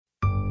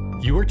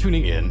You are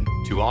tuning in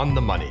to On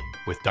the Money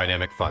with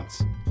Dynamic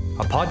Funds,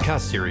 a podcast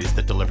series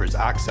that delivers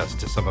access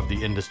to some of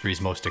the industry's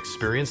most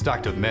experienced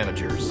active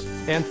managers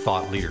and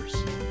thought leaders.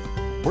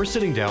 We're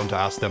sitting down to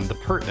ask them the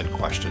pertinent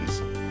questions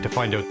to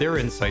find out their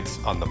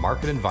insights on the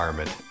market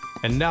environment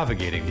and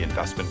navigating the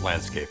investment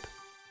landscape.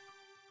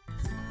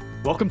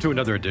 Welcome to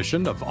another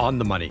edition of On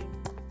the Money.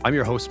 I'm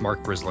your host,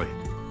 Mark Brisley.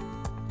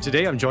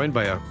 Today, I'm joined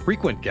by a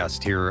frequent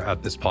guest here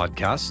at this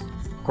podcast.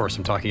 Of course,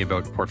 I'm talking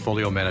about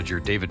portfolio manager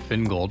David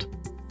Fingold.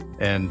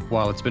 And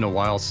while it's been a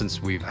while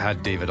since we've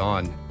had David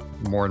on,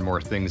 more and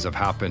more things have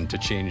happened to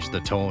change the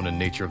tone and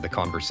nature of the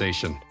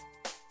conversation.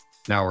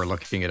 Now we're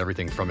looking at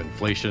everything from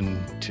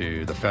inflation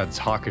to the Fed's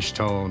hawkish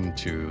tone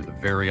to the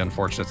very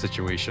unfortunate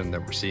situation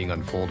that we're seeing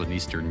unfold in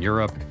Eastern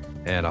Europe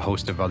and a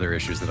host of other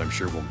issues that I'm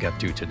sure we'll get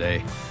to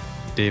today.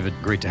 David,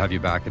 great to have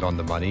you back at On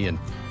the Money. And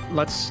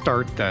let's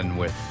start then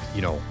with,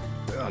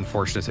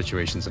 unfortunate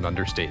situation's an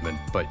understatement,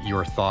 but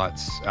your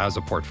thoughts as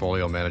a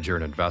portfolio manager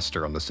and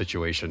investor on the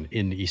situation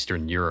in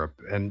Eastern Europe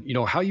and,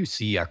 how you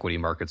see equity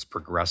markets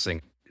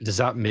progressing. Does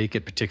that make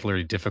it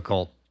particularly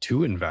difficult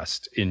to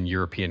invest in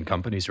European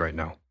companies right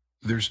now?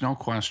 There's no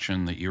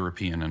question that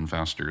European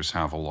investors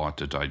have a lot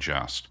to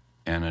digest,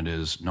 and it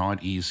is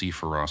not easy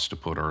for us to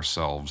put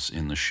ourselves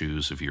in the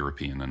shoes of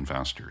European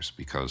investors,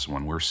 because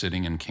when we're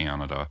sitting in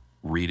Canada,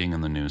 reading in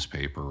the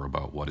newspaper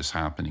about what is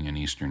happening in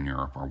Eastern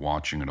Europe or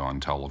watching it on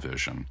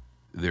television,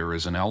 there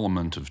is an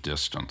element of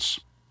distance.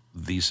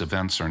 These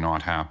events are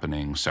not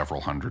happening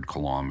several hundred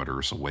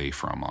kilometers away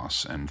from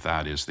us, and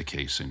that is the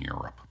case in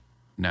Europe.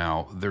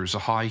 Now, there's a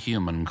high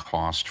human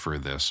cost for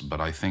this, but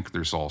I think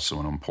there's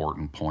also an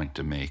important point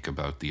to make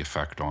about the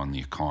effect on the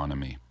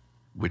economy,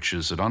 which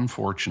is that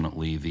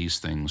unfortunately these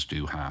things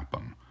do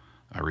happen.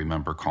 I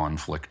remember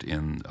conflict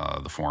in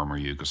the former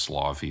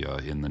Yugoslavia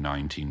in the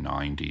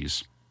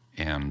 1990s.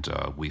 And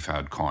we've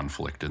had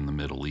conflict in the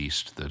Middle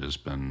East that has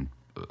been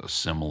a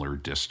similar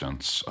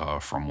distance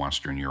from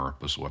Western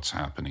Europe as what's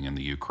happening in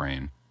the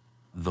Ukraine.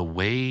 The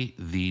way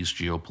these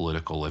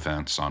geopolitical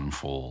events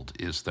unfold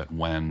is that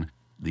when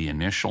the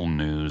initial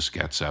news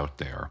gets out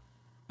there,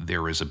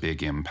 there is a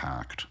big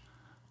impact.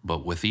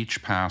 But with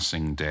each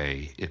passing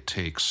day, it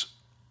takes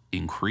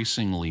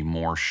increasingly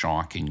more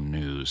shocking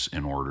news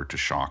in order to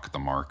shock the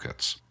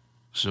markets.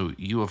 So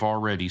you have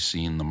already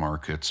seen the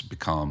markets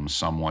become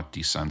somewhat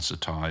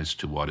desensitized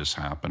to what is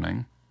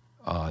happening.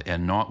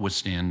 And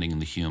notwithstanding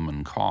the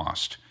human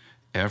cost,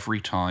 every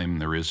time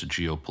there is a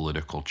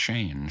geopolitical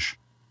change,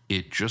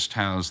 it just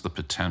has the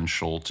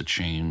potential to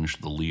change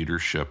the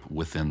leadership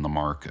within the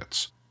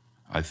markets.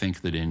 I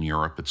think that in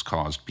Europe, it's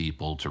caused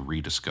people to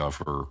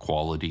rediscover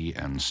quality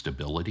and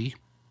stability.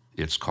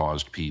 It's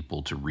caused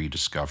people to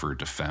rediscover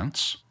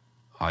defense.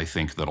 I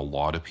think that a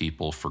lot of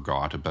people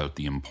forgot about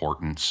the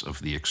importance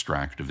of the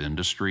extractive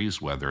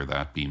industries, whether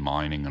that be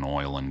mining and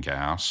oil and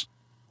gas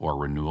or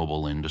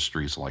renewable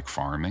industries like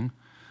farming.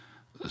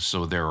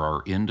 So there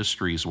are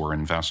industries where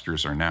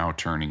investors are now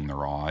turning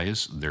their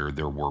eyes. There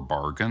were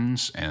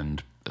bargains,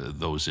 and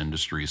those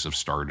industries have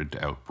started to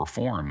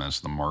outperform as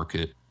the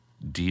market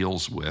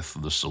deals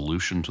with the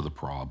solution to the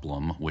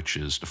problem, which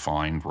is to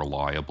find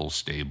reliable,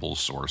 stable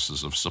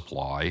sources of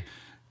supply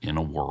in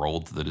a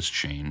world that has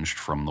changed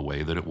from the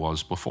way that it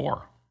was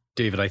before.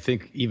 David, I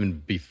think even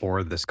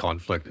before this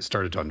conflict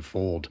started to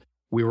unfold,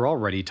 we were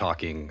already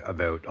talking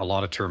about a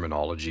lot of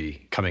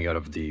terminology coming out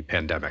of the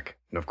pandemic.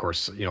 And of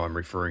course, I'm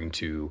referring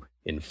to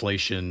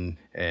inflation,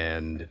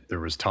 and there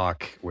was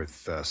talk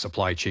with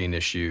supply chain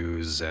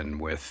issues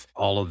and with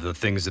all of the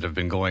things that have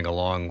been going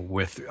along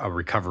with a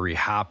recovery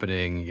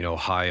happening,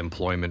 high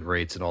employment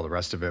rates and all the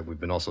rest of it. We've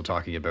been also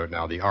talking about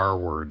now the R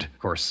word, of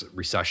course,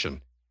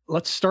 recession.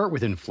 Let's start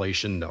with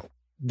inflation, though.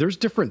 There's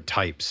different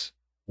types.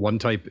 One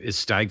type is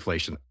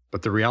stagflation,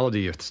 but the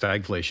reality of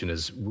stagflation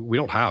is we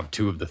don't have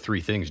two of the three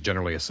things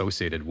generally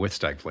associated with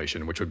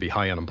stagflation, which would be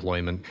high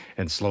unemployment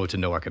and slow to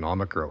no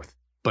economic growth.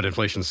 But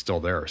inflation's still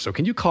there. So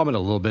can you comment a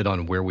little bit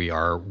on where we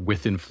are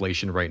with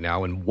inflation right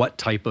now and what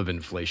type of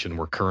inflation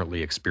we're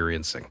currently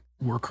experiencing?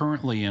 We're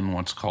currently in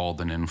what's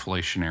called an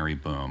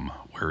inflationary boom,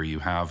 where you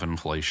have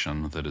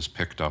inflation that is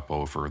picked up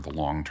over the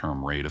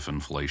long-term rate of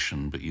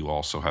inflation, but you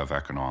also have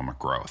economic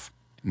growth.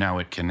 Now,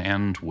 it can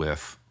end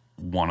with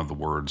one of the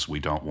words we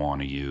don't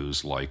want to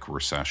use, like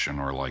recession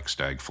or like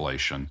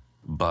stagflation,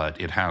 but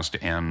it has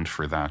to end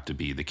for that to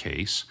be the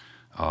case.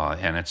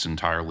 And it's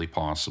entirely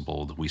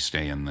possible that we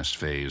stay in this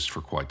phase for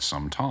quite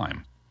some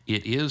time.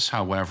 It is,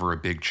 however, a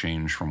big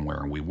change from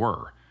where we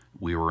were.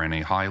 We were in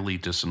a highly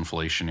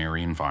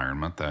disinflationary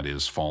environment, that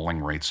is,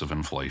 falling rates of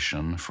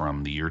inflation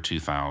from the year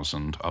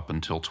 2000 up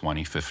until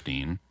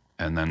 2015.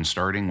 And then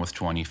starting with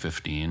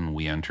 2015,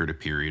 we entered a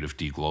period of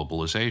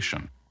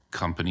deglobalization.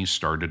 Companies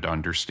started to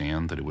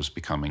understand that it was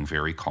becoming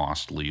very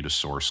costly to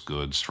source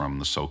goods from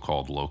the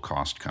so-called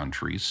low-cost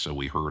countries, so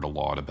we heard a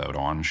lot about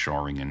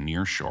onshoring and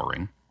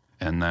nearshoring.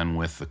 And then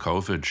with the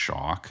COVID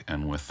shock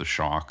and with the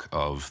shock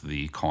of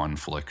the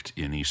conflict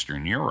in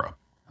Eastern Europe,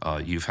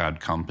 you've had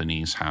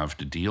companies have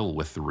to deal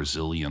with the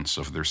resilience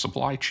of their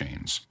supply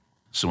chains.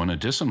 So in a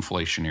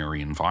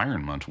disinflationary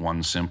environment,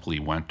 one simply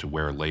went to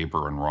where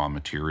labor and raw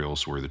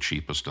materials were the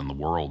cheapest in the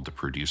world to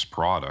produce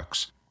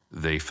products.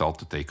 They felt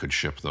that they could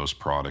ship those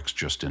products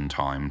just in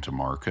time to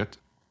market.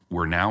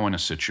 We're now in a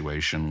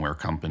situation where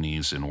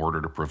companies, in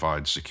order to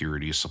provide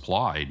security of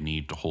supply,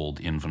 need to hold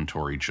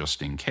inventory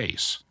just in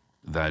case.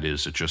 That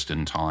is, it just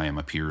in time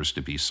appears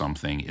to be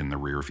something in the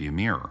rearview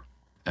mirror.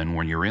 And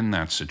when you're in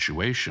that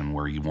situation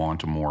where you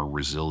want a more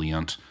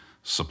resilient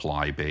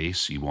supply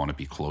base, you want to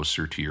be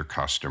closer to your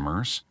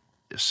customers,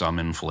 some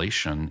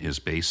inflation is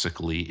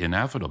basically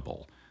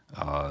inevitable.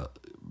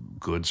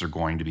 Goods are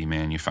going to be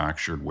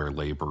manufactured where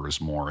labor is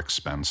more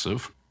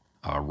expensive.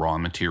 Raw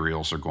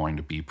materials are going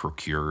to be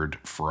procured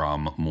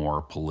from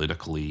more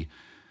politically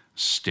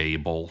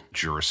stable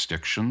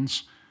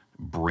jurisdictions.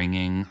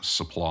 Bringing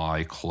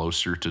supply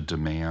closer to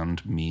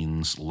demand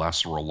means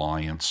less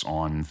reliance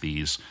on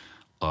these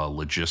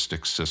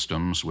logistics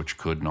systems, which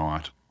could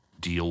not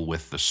deal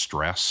with the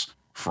stress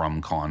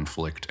from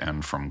conflict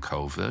and from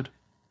COVID.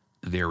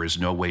 There is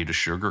no way to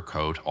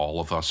sugarcoat all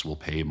of us will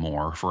pay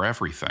more for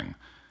everything.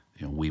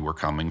 We were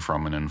coming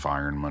from an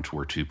environment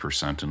where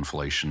 2%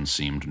 inflation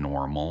seemed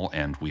normal,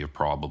 and we have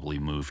probably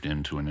moved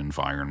into an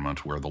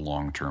environment where the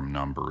long-term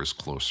number is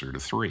closer to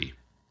 3.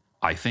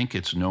 I think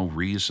it's no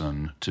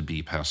reason to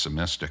be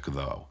pessimistic,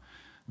 though,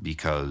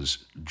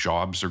 because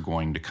jobs are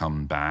going to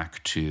come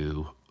back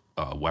to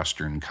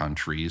Western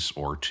countries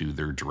or to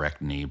their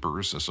direct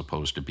neighbors as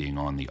opposed to being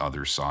on the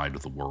other side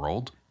of the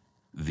world.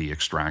 The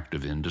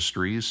extractive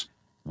industries,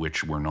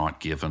 which were not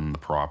given the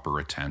proper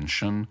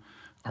attention,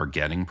 are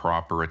getting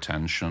proper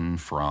attention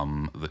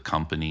from the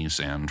companies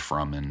and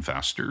from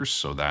investors.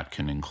 So that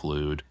can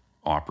include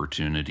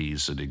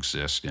opportunities that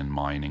exist in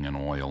mining and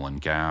oil and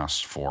gas,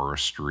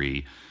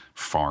 forestry,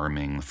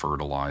 farming,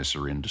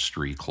 fertilizer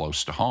industry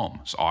close to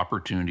home. So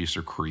opportunities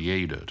are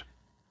created.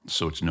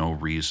 So it's no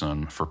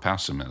reason for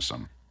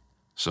pessimism.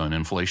 So an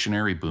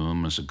inflationary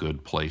boom is a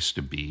good place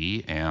to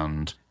be,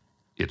 and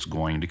it's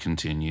going to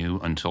continue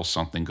until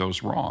something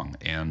goes wrong.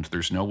 And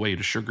there's no way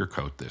to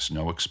sugarcoat this.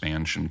 No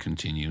expansion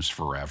continues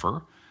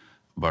forever.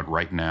 But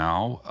right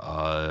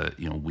now,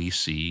 we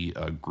see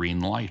a green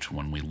light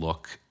when we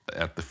look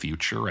at the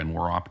future, and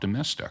we're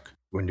optimistic.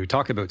 When you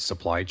talk about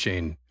supply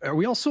chain, are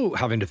we also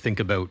having to think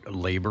about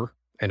labor?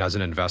 And as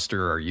an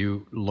investor, are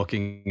you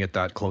looking at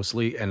that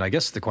closely? And I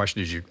guess the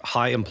question is,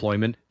 high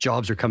employment,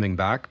 jobs are coming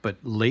back, but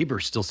labor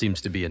still seems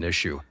to be an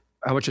issue.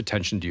 How much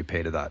attention do you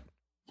pay to that?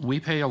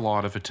 We pay a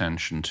lot of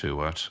attention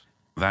to it.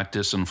 That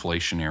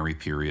disinflationary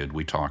period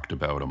we talked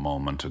about a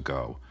moment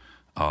ago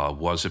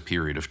was a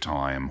period of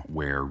time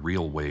where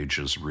real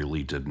wages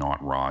really did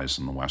not rise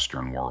in the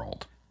Western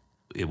world.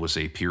 It was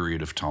a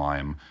period of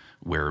time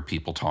where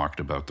people talked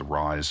about the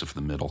rise of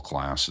the middle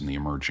class in the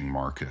emerging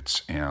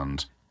markets,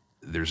 and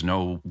there's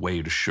no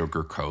way to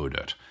sugarcoat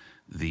it.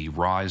 The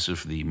rise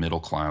of the middle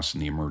class in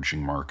the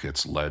emerging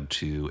markets led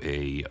to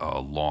a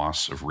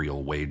loss of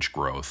real wage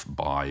growth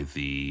by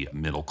the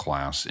middle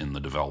class in the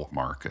developed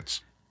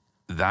markets.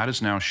 That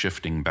is now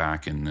shifting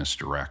back in this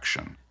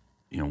direction.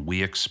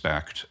 We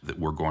expect that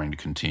we're going to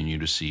continue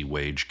to see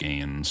wage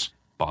gains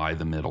by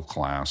the middle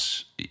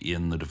class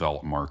in the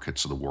developed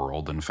markets of the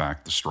world. In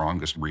fact, the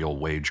strongest real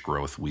wage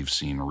growth we've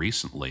seen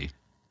recently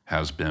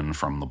has been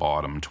from the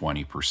bottom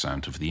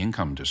 20% of the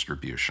income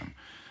distribution.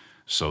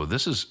 So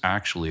this is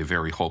actually a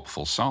very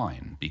hopeful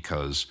sign,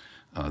 because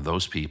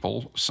those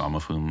people, some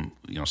of whom,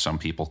 some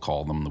people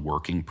call them the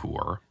working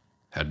poor,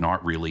 had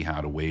not really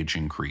had a wage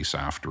increase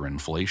after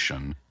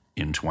inflation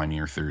in 20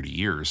 or 30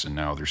 years, and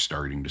now they're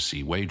starting to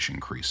see wage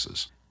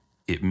increases.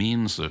 It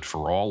means that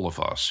for all of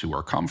us who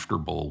are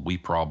comfortable, we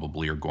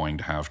probably are going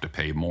to have to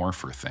pay more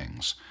for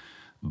things.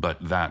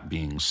 But that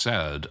being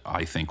said,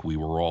 I think we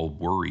were all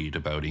worried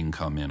about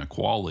income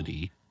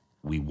inequality.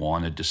 We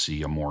wanted to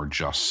see a more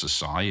just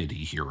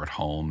society here at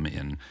home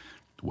in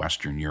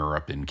Western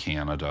Europe, in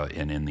Canada,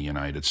 and in the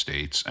United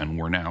States. And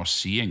we're now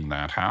seeing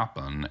that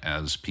happen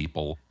as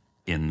people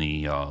in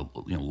the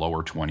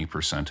lower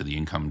 20% of the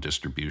income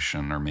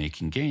distribution are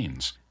making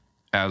gains.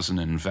 As an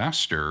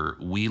investor,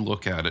 we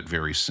look at it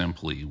very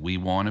simply. We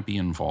want to be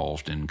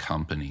involved in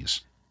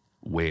companies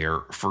where,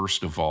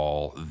 first of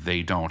all,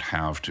 they don't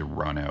have to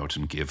run out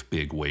and give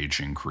big wage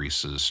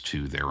increases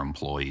to their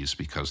employees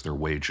because their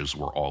wages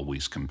were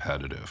always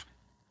competitive.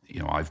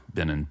 I've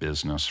been in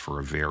business for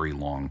a very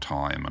long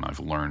time, and I've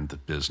learned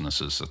that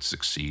businesses that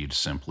succeed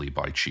simply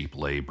by cheap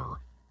labor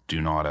do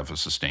not have a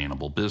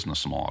sustainable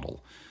business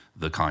model.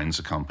 The kinds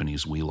of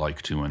companies we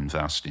like to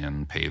invest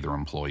in pay their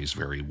employees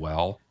very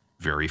well.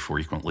 Very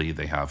frequently,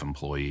 they have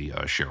employee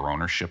share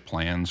ownership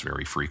plans.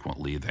 Very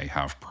frequently, they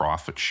have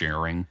profit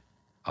sharing.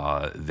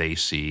 They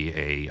see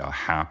a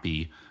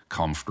happy,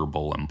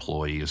 comfortable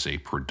employee as a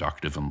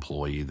productive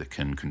employee that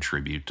can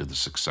contribute to the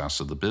success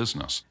of the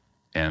business.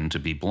 And to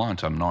be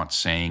blunt, I'm not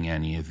saying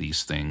any of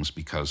these things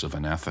because of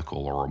an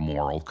ethical or a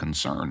moral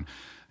concern.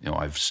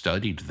 I've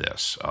studied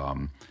this,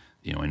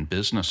 in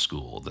business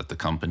school, that the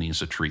companies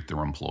that treat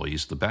their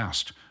employees the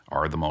best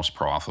are the most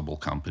profitable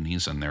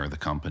companies, and they're the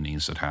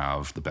companies that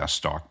have the best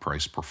stock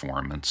price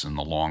performance in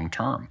the long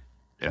term.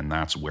 And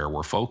that's where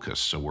we're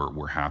focused. So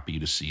we're happy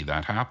to see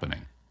that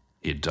happening.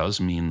 It does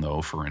mean,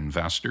 though, for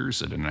investors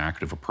that an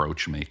active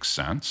approach makes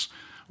sense.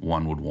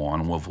 One would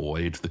want to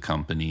avoid the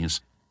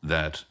companies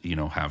that,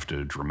 have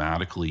to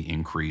dramatically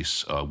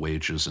increase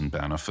wages and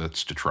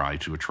benefits to try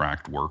to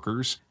attract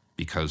workers,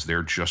 because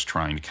they're just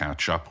trying to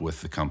catch up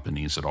with the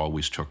companies that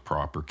always took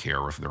proper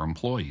care of their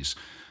employees.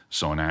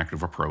 So an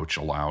active approach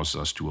allows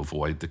us to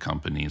avoid the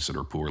companies that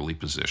are poorly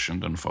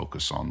positioned and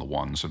focus on the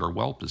ones that are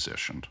well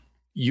positioned.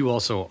 You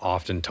also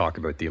often talk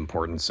about the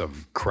importance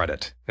of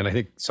credit. And I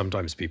think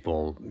sometimes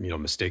people,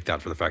 mistake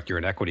that for the fact you're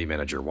an equity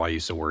manager. Why are you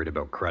so worried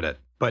about credit?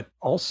 But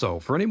also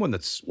for anyone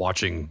that's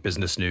watching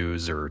business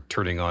news or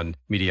turning on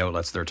media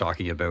outlets, they're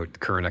talking about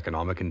current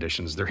economic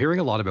conditions. They're hearing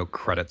a lot about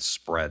credit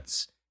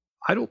spreads.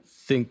 I don't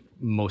think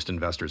most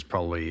investors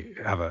probably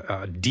have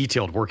a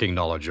detailed working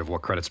knowledge of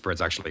what credit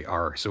spreads actually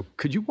are. So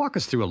could you walk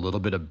us through a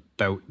little bit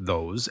about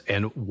those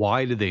and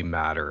why do they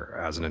matter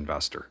as an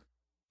investor?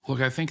 Look,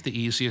 I think the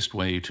easiest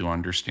way to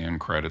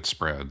understand credit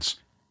spreads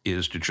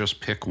is to just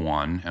pick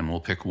one, and we'll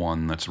pick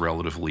one that's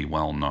relatively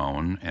well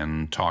known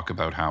and talk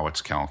about how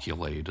it's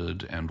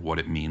calculated and what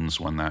it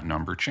means when that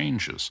number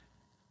changes.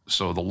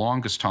 So the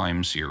longest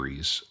time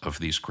series of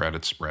these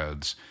credit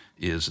spreads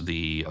is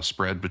the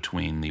spread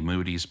between the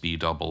Moody's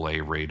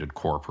Baa rated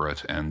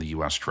corporate and the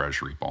U.S.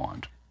 Treasury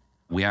bond.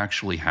 We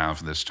actually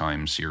have this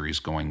time series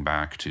going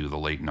back to the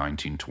late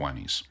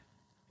 1920s.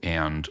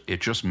 And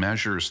it just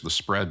measures the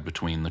spread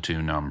between the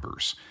two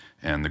numbers.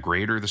 And the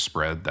greater the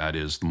spread, that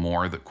is, the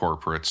more that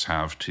corporates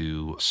have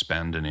to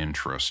spend in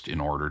interest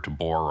in order to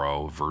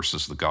borrow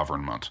versus the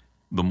government,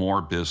 the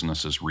more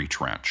businesses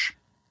retrench.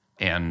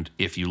 And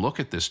if you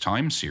look at this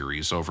time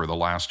series over the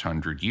last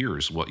 100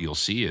 years, what you'll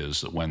see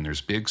is that when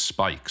there's big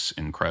spikes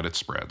in credit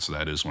spreads,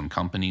 that is, when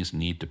companies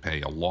need to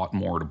pay a lot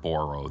more to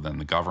borrow than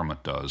the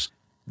government does,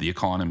 the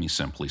economy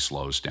simply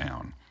slows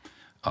down.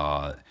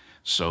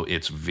 So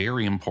it's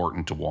very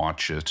important to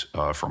watch it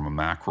from a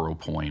macro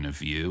point of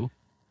view.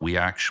 We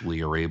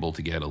actually are able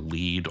to get a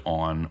lead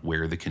on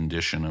where the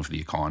condition of the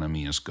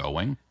economy is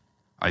going.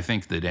 I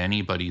think that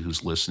anybody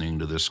who's listening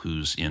to this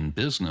who's in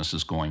business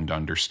is going to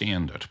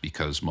understand it,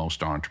 because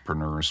most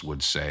entrepreneurs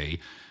would say,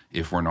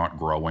 if we're not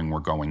growing, we're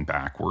going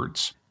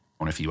backwards.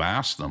 And if you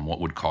ask them what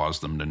would cause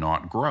them to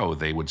not grow,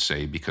 they would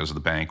say, because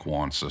the bank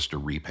wants us to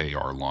repay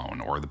our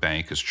loan, or the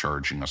bank is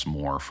charging us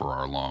more for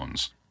our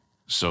loans.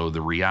 So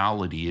the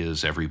reality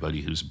is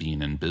everybody who's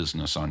been in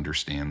business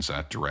understands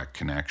that direct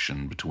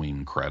connection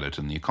between credit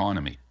and the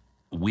economy.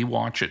 We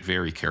watch it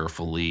very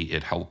carefully.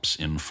 It helps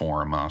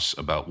inform us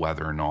about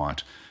whether or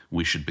not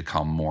we should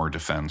become more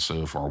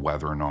defensive or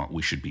whether or not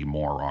we should be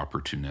more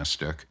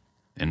opportunistic.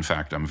 In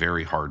fact, I'm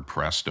very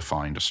hard-pressed to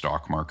find a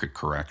stock market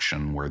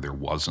correction where there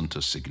wasn't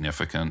a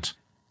significant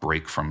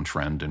break from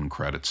trend in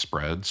credit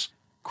spreads.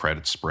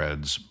 Credit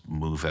spreads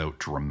move out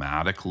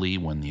dramatically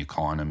when the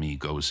economy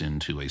goes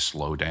into a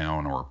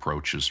slowdown or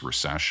approaches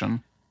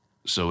recession.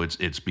 So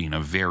it's been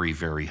a very,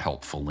 very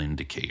helpful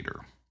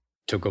indicator.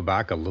 To go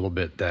back a little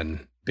bit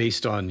then,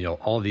 based on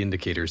all the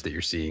indicators that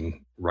you're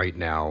seeing right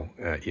now,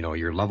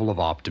 your level of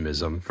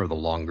optimism for the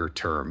longer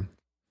term,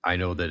 I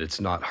know that it's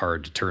not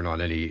hard to turn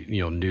on any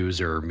news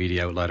or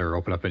media outlet or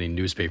open up any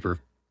newspaper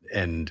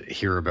and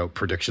hear about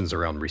predictions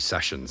around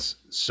recessions.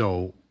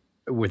 So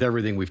with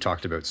everything we've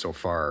talked about so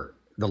far,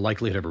 the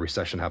likelihood of a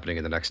recession happening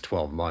in the next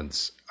 12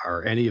 months,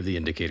 are any of the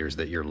indicators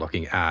that you're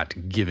looking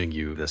at giving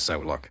you this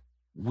outlook?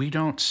 We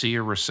don't see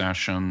a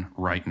recession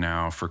right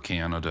now for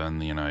Canada and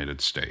the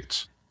United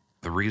States.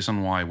 The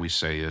reason why we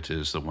say it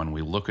is that when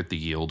we look at the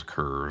yield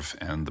curve,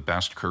 and the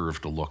best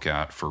curve to look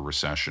at for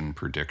recession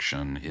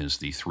prediction is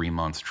the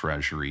 3-month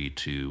Treasury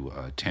to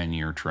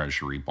 10-year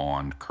Treasury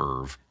bond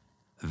curve,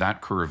 that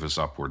curve is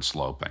upward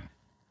sloping.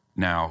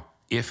 Now,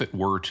 if it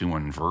were to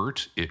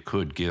invert, it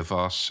could give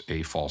us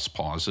a false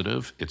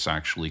positive. It's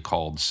actually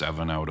called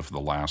 7 out of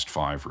the last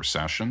 5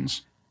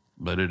 recessions,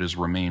 but it has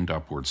remained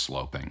upward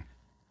sloping.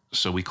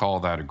 So we call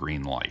that a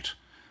green light.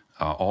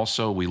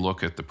 Also, we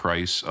look at the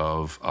price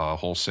of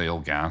wholesale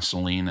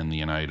gasoline in the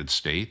United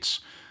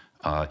States.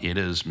 It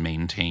has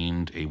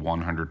maintained a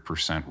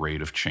 100%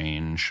 rate of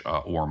change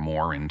or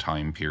more in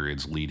time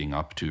periods leading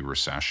up to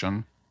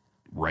recession.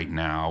 Right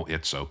now,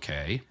 it's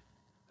okay.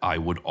 I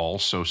would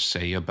also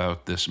say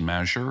about this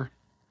measure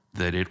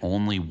that it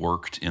only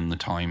worked in the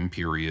time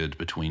period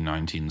between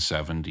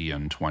 1970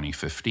 and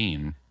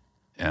 2015,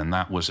 and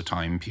that was a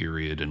time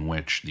period in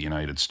which the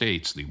United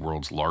States, the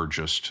world's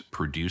largest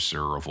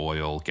producer of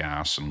oil,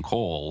 gas, and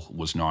coal,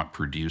 was not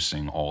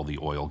producing all the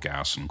oil,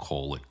 gas, and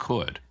coal it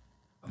could.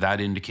 That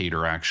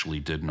indicator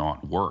actually did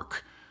not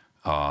work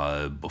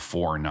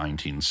before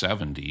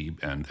 1970,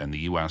 and the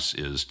U.S.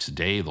 is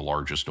today the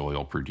largest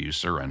oil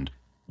producer and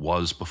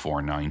was before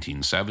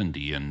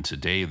 1970, and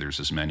today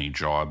there's as many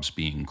jobs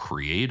being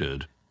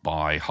created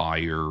by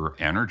higher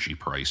energy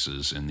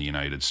prices in the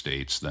United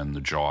States than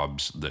the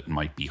jobs that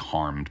might be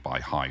harmed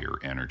by higher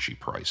energy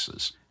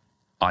prices.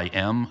 I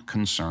am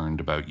concerned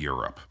about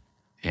Europe,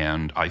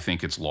 and I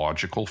think it's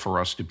logical for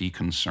us to be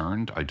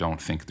concerned. I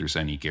don't think there's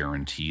any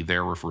guarantee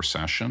there of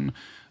recession,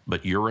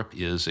 But Europe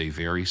is a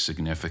very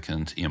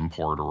significant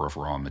importer of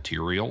raw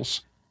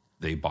materials.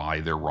 They buy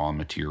their raw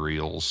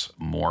materials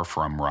more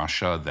from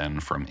Russia than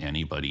from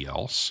anybody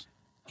else.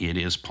 It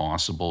is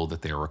possible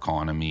that their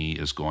economy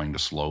is going to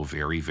slow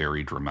very,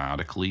 very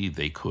dramatically.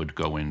 They could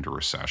go into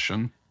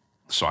recession.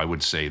 So I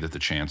would say that the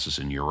chances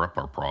in Europe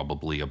are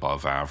probably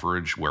above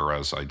average,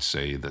 whereas I'd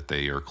say that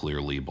they are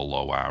clearly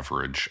below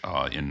average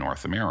in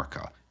North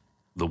America.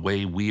 The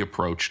way we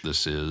approach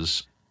this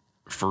is,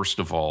 first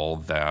of all,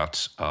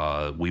 that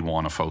we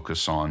want to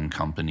focus on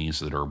companies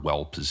that are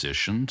well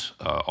positioned.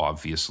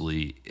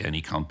 Obviously,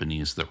 any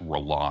companies that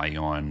rely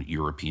on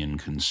European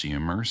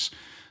consumers,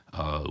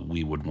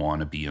 we would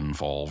want to be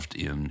involved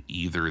in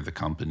either the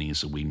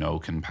companies that we know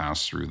can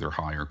pass through their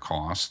higher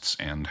costs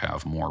and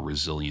have more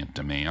resilient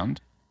demand.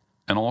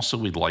 And also,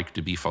 we'd like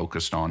to be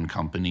focused on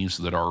companies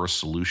that are a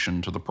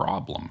solution to the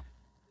problem.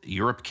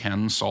 Europe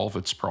can solve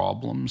its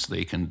problems.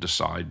 They can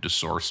decide to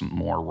source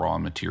more raw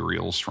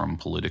materials from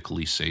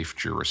politically safe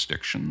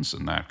jurisdictions,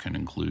 and that can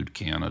include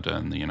Canada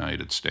and the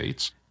United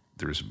States.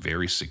 There's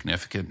very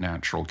significant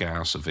natural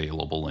gas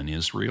available in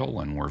Israel,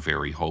 and we're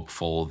very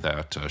hopeful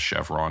that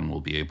Chevron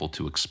will be able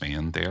to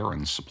expand there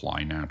and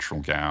supply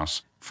natural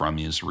gas from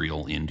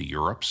Israel into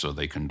Europe so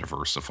they can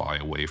diversify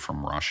away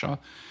from Russia.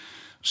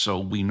 So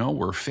we know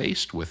we're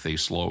faced with a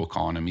slow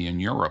economy in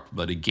Europe,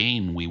 but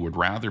again, we would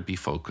rather be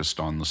focused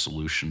on the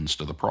solutions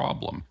to the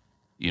problem.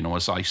 You know,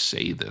 as I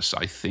say this,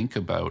 I think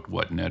about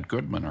what Ned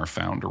Goodman, our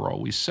founder,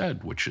 always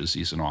said, which is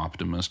he's an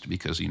optimist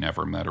because he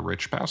never met a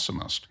rich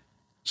pessimist.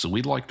 So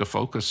we'd like to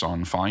focus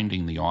on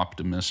finding the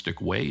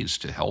optimistic ways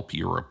to help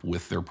Europe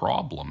with their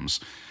problems,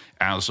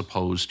 as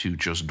opposed to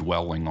just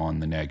dwelling on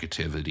the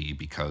negativity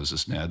because,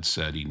 as Ned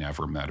said, he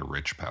never met a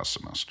rich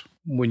pessimist.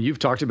 When you've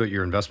talked about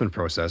your investment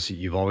process,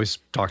 you've always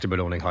talked about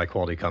owning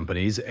high-quality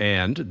companies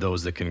and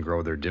those that can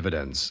grow their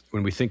dividends.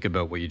 When we think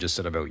about what you just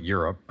said about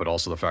Europe, but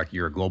also the fact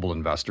you're a global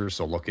investor,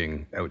 so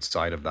looking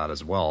outside of that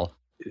as well,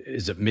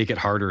 does it make it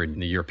harder in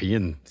the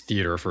European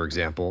theater, for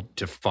example,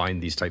 to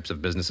find these types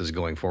of businesses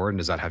going forward? And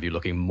does that have you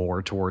looking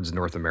more towards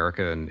North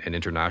America and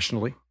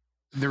internationally?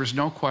 There is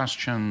no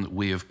question that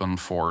we have been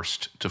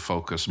forced to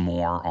focus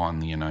more on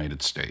the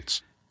United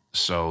States.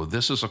 So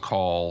this is a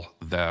call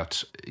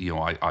that,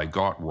 I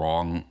got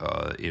wrong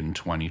in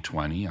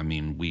 2020. I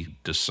mean, we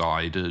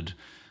decided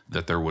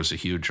that there was a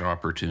huge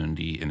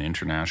opportunity in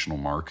international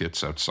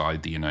markets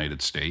outside the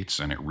United States,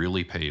 and it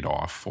really paid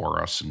off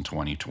for us in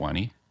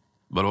 2020.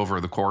 But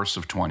over the course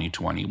of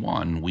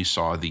 2021, we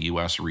saw the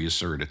U.S.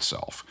 reassert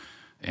itself.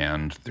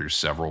 And there's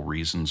several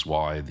reasons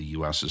why the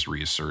U.S. has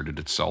reasserted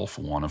itself.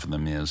 One of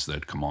them is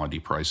that commodity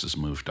prices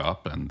moved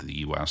up, and the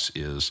U.S.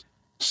 is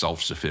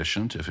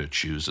self-sufficient if it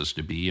chooses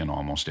to be in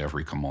almost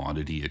every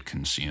commodity it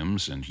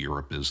consumes, and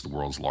Europe is the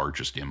world's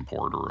largest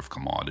importer of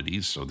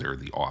commodities, so they're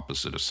the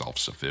opposite of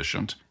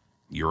self-sufficient.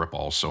 Europe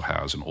also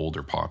has an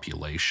older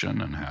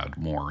population and had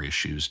more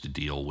issues to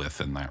deal with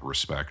in that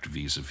respect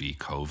vis-a-vis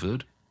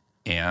COVID.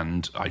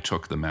 And I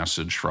took the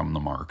message from the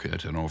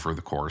market, and over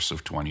the course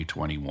of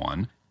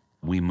 2021,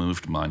 we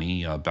moved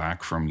money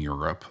back from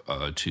Europe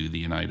to the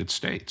United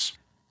States.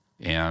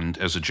 And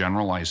as a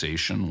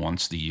generalization,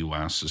 once the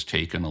U.S. has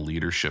taken a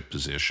leadership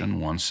position,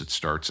 once it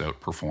starts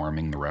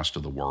outperforming the rest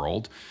of the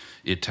world,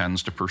 it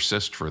tends to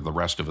persist for the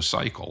rest of a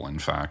cycle. In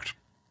fact,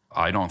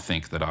 I don't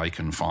think that I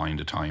can find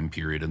a time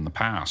period in the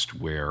past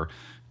where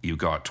you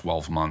got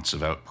 12 months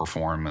of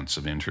outperformance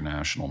of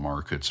international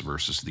markets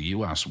versus the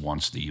U.S.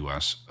 once the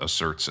U.S.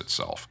 asserts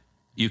itself.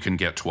 You can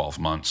get 12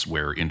 months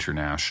where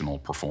international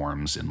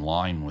performs in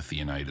line with the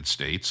United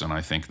States, and I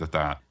think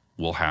that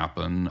will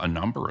happen a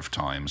number of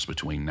times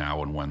between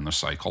now and when the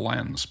cycle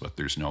ends. But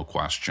there's no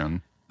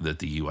question that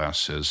the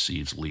U.S. has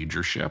seized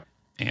leadership,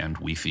 and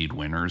we feed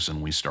winners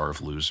and we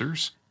starve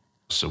losers.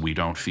 So we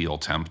don't feel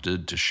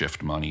tempted to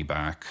shift money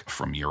back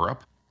from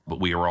Europe. But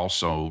we are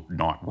also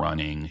not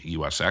running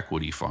U.S.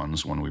 equity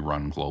funds when we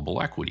run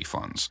global equity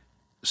funds.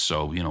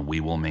 So, we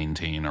will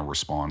maintain a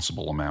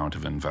responsible amount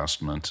of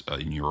investment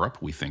in Europe.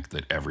 We think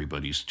that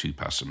everybody's too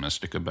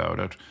pessimistic about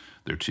it.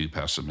 They're too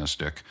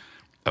pessimistic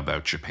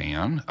about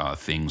Japan.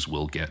 Things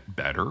will get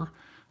better.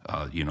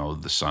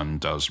 The sun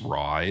does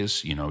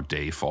rise,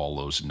 day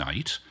follows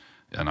night.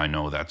 And I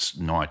know that's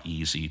not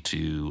easy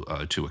to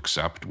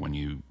accept when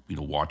you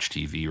watch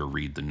TV or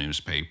read the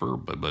newspaper,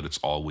 but it's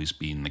always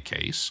been the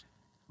case.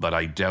 But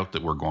I doubt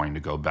that we're going to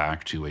go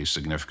back to a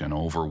significant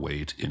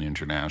overweight in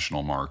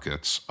international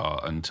markets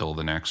until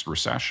the next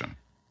recession.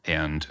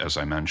 And as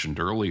I mentioned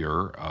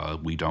earlier,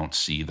 we don't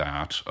see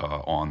that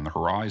on the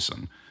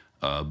horizon,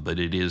 but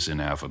it is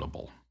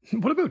inevitable.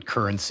 What about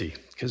currency?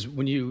 Because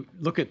when you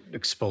look at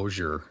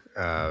exposure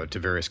to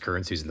various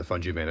currencies in the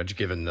fund you manage,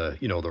 given the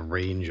the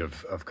range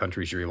of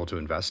countries you're able to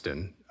invest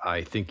in,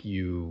 I think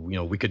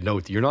we could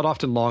note that you're not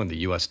often long the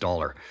U.S.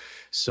 dollar.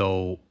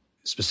 So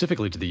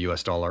specifically to the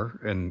U.S. dollar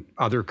and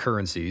other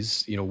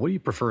currencies, what do you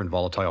prefer in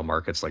volatile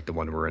markets like the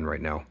one we're in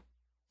right now?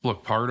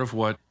 Look, part of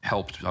what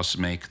helped us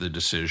make the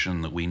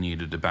decision that we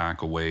needed to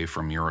back away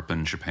from Europe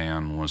and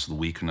Japan was the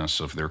weakness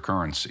of their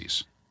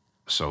currencies.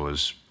 So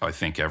as I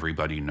think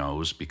everybody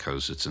knows,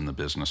 because it's in the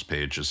business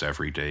pages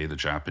every day, the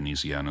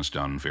Japanese yen has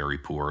done very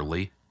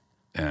poorly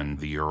and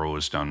the euro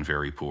has done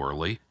very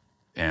poorly.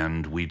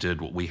 And we did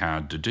what we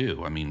had to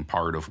do. I mean,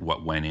 part of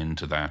what went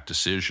into that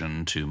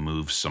decision to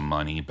move some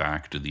money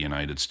back to the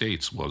United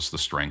States was the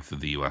strength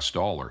of the US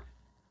dollar.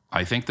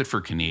 I think that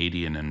for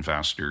Canadian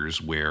investors,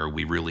 where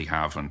we really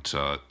haven't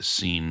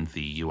seen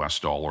the US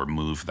dollar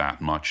move that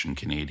much in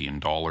Canadian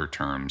dollar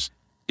terms,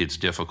 it's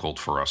difficult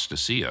for us to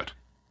see it.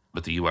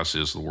 But the US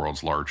is the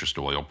world's largest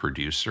oil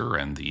producer,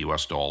 and the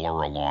US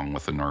dollar, along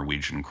with the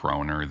Norwegian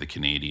kroner, the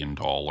Canadian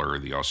dollar,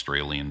 the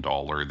Australian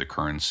dollar, the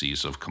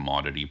currencies of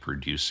commodity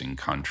producing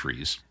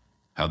countries,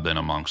 have been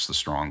amongst the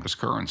strongest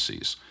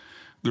currencies.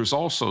 There's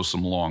also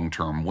some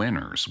long-term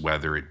winners,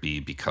 whether it be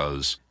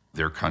because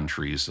they're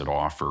countries that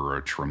offer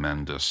a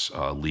tremendous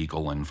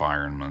legal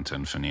environment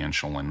and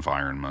financial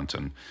environment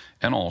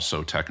and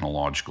also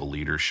technological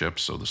leadership.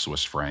 So the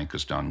Swiss franc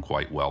has done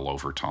quite well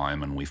over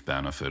time, and we've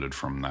benefited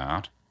from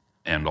that.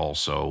 And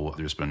also,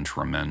 there's been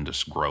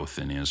tremendous growth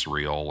in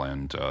Israel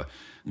and,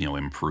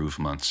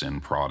 improvements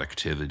in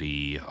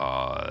productivity,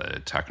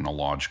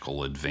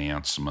 technological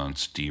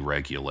advancements,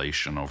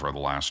 deregulation over the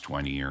last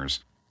 20 years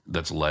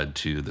that's led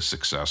to the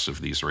success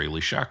of the Israeli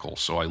shekel.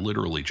 So I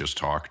literally just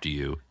talked to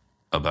you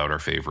about our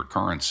favorite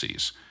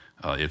currencies.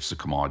 It's the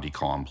commodity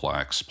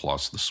complex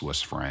plus the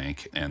Swiss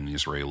franc and the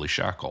Israeli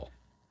shekel.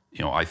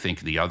 I think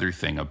the other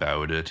thing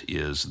about it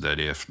is that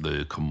if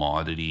the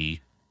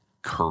commodity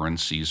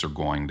currencies are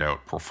going to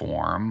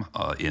outperform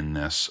in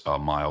this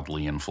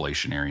mildly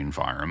inflationary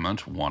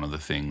environment, one of the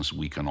things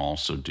we can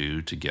also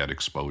do to get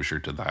exposure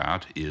to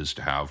that is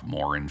to have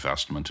more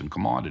investment in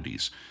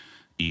commodities,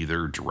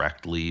 either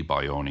directly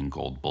by owning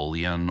gold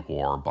bullion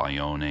or by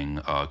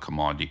owning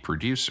commodity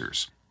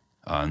producers.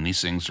 And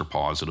these things are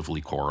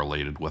positively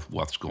correlated with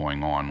what's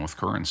going on with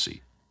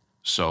currency.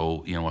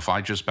 So, if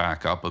I just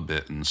back up a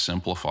bit and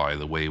simplify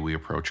the way we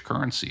approach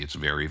currency, it's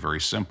very,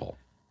 very simple.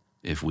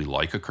 If we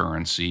like a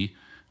currency,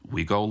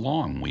 we go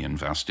long. We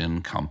invest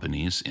in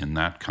companies in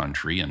that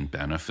country and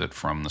benefit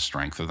from the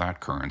strength of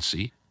that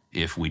currency.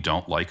 If we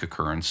don't like a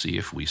currency,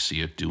 if we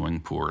see it doing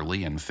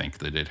poorly and think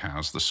that it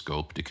has the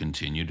scope to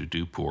continue to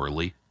do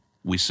poorly,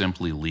 we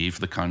simply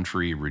leave the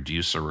country,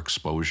 reduce our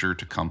exposure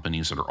to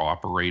companies that are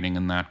operating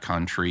in that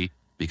country,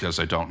 because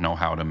I don't know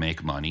how to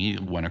make money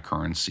when a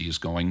currency is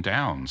going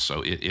down.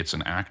 So it's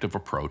an active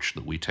approach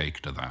that we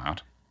take to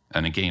that.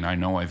 And again, I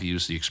know I've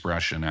used the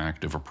expression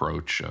active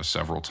approach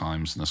several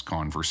times in this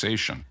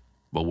conversation,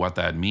 but what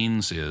that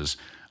means is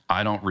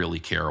I don't really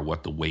care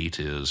what the weight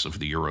is of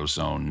the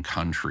Eurozone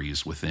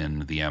countries within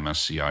the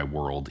MSCI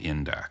World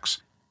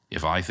Index.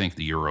 If I think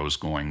the Euro is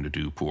going to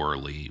do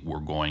poorly, we're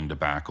going to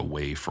back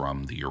away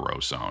from the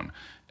Eurozone.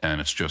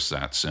 And it's just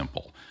that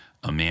simple.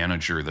 A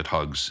manager that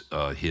hugs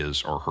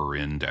his or her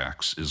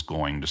index is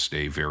going to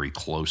stay very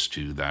close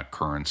to that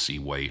currency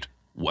weight,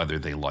 whether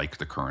they like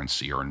the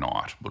currency or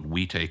not. But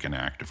we take an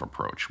active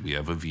approach. We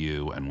have a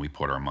view and we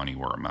put our money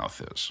where our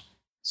mouth is.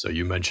 So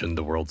you mentioned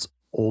the world's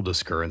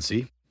oldest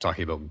currency,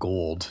 talking about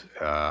gold.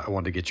 I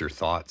wanted to get your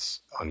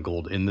thoughts on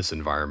gold in this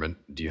environment.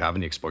 Do you have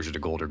any exposure to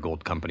gold or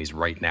gold companies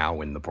right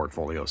now in the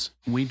portfolios?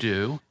 We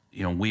do.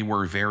 We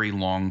were very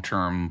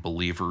long-term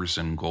believers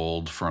in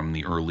gold from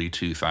the early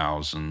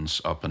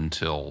 2000s up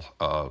until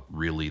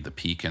really the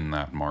peak in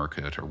that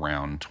market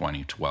around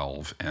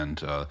 2012.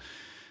 And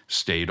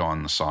stayed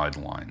on the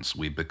sidelines.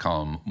 We've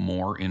become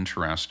more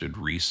interested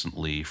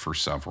recently for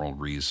several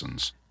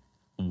reasons.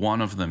 One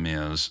of them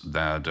is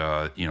that,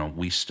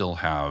 we still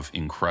have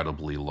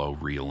incredibly low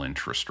real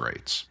interest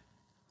rates.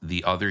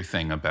 The other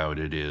thing about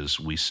it is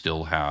we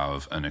still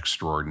have an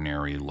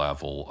extraordinary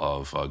level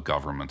of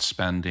government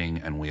spending,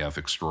 and we have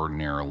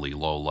extraordinarily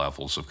low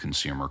levels of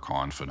consumer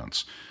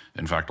confidence.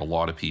 In fact, a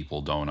lot of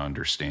people don't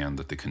understand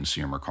that the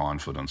consumer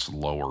confidence, the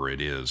lower it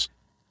is,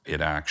 it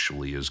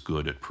actually is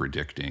good at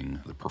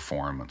predicting the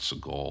performance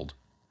of gold.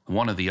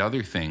 One of the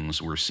other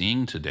things we're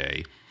seeing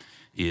today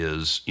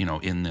is,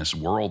 in this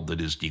world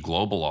that is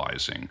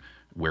deglobalizing,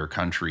 where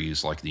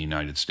countries like the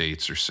United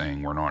States are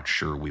saying we're not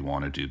sure we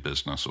want to do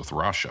business with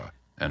Russia,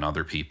 and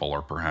other people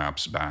are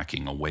perhaps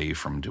backing away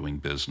from doing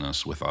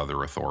business with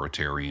other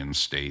authoritarian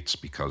states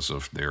because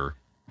of their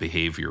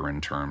behavior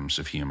in terms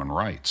of human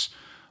rights.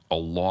 A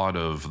lot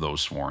of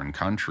those foreign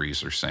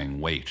countries are saying,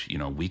 wait,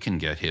 we can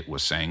get hit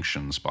with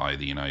sanctions by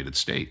the United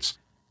States.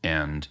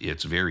 And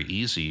it's very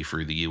easy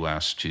for the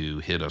U.S. to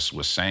hit us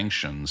with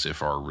sanctions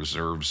if our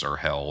reserves are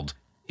held,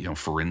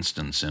 for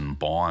instance, in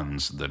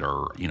bonds that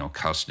are,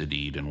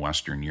 custodied in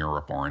Western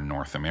Europe or in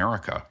North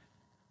America.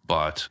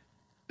 But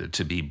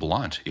to be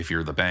blunt, if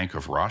you're the Bank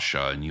of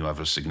Russia and you have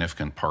a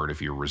significant part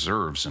of your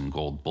reserves in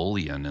gold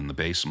bullion in the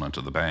basement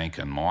of the bank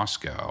in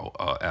Moscow,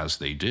 as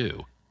they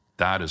do,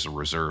 that is a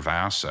reserve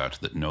asset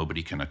that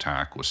nobody can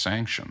attack with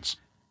sanctions.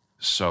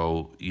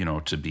 So,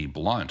 to be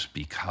blunt,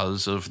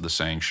 because of the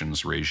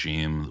sanctions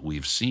regime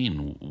we've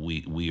seen,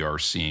 we are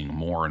seeing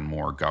more and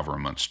more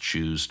governments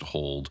choose to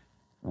hold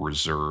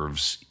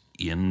reserves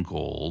in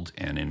gold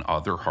and in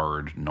other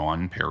hard,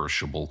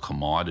 non-perishable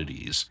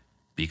commodities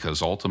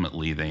because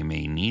ultimately they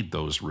may need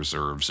those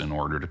reserves in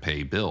order to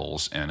pay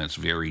bills, and it's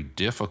very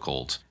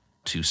difficult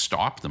to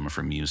stop them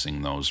from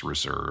using those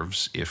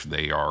reserves if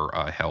they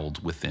are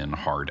held within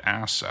hard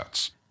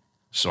assets.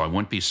 So I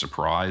wouldn't be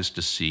surprised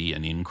to see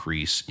an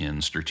increase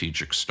in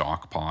strategic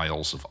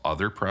stockpiles of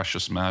other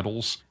precious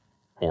metals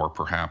or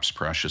perhaps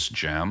precious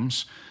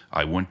gems.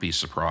 I wouldn't be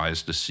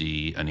surprised to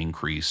see an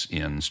increase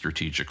in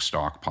strategic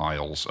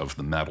stockpiles of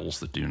the metals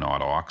that do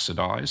not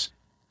oxidize.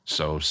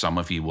 So some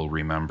of you will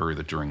remember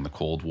that during the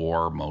Cold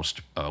War,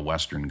 most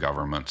Western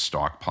governments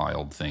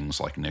stockpiled things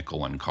like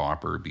nickel and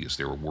copper because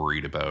they were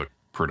worried about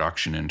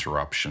production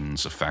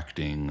interruptions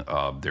affecting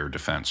their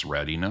defense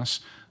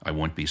readiness. I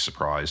wouldn't be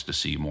surprised to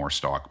see more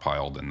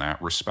stockpiled in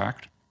that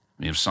respect.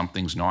 If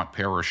something's not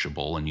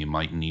perishable and you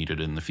might need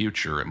it in the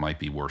future, it might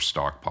be worth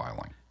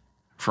stockpiling.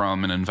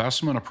 From an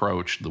investment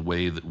approach, the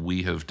way that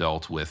we have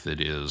dealt with it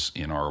is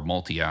in our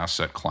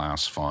multi-asset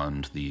class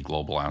fund, the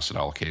Global Asset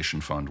Allocation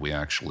Fund, we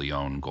actually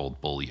own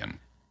gold bullion.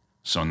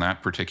 So in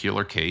that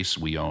particular case,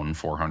 we own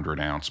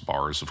 400-ounce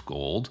bars of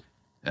gold.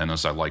 And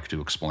as I like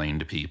to explain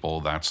to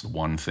people, that's the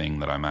one thing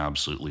that I'm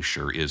absolutely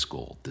sure is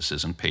gold. This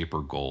isn't paper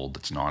gold.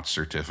 It's not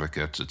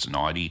certificates. It's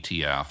not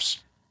ETFs.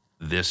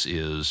 This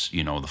is,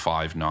 the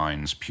 5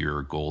 nines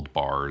pure gold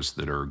bars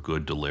that are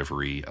good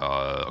delivery,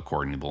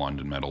 according to the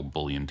London Metal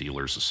Bullion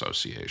Dealers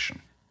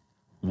Association.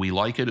 We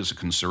like it as a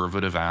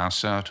conservative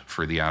asset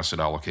for the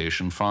asset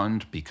allocation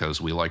fund because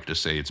we like to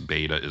say its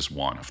beta is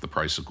 1. If the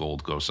price of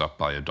gold goes up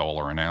by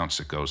 $1 an ounce,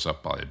 it goes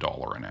up by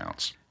 $1 an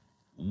ounce.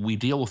 We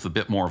deal with a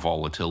bit more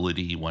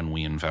volatility when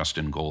we invest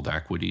in gold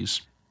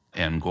equities,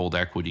 and gold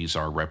equities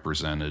are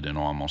represented in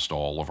almost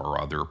all of our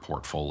other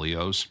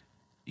portfolios.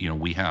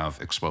 We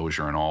have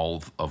exposure in all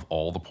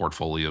the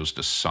portfolios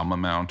to some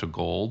amount of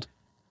gold,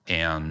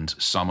 and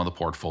some of the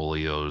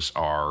portfolios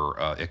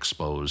are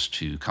exposed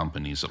to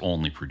companies that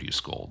only produce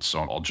gold.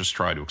 So I'll just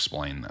try to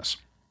explain this.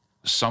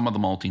 Some of the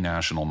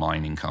multinational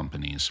mining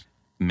companies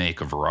make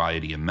a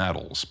variety of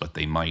metals, but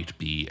they might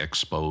be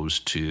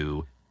exposed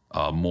to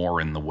more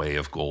in the way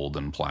of gold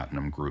and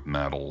platinum group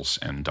metals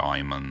and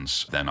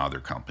diamonds than other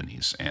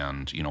companies.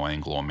 And,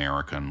 Anglo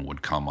American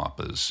would come up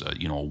as,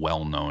 a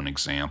well-known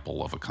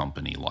example of a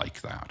company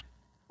like that.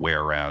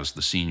 Whereas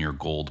the senior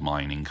gold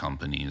mining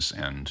companies,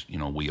 and,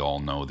 we all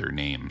know their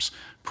names,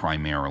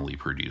 primarily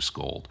produce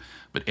gold.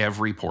 But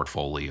every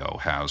portfolio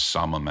has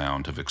some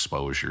amount of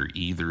exposure,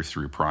 either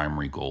through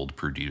primary gold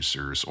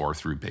producers or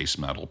through base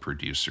metal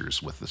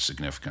producers with a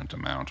significant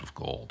amount of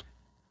gold.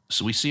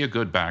 So we see a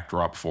good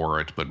backdrop for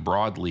it, but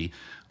broadly,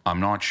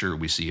 I'm not sure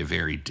we see a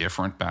very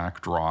different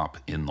backdrop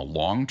in the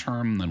long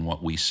term than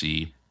what we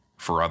see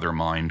for other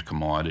mined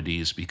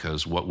commodities,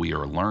 because what we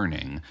are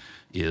learning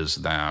is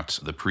that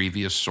the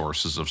previous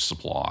sources of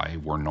supply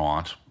were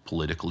not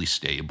politically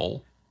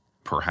stable.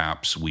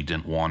 Perhaps we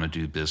didn't want to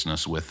do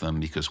business with them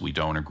because we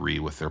don't agree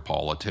with their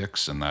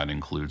politics, and that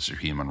includes their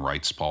human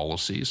rights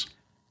policies.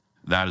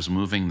 That is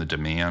moving the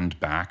demand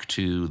back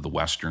to the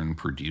Western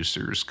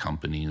producers,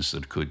 companies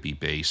that could be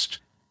based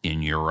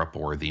in Europe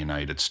or the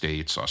United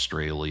States,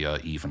 Australia,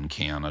 even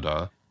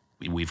Canada.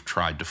 We've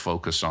tried to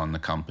focus on the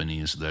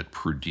companies that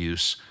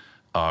produce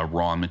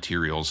raw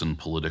materials in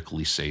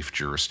politically safe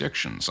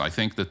jurisdictions. I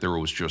think that there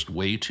was just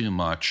way too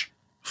much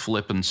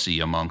flippancy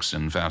amongst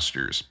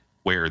investors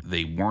where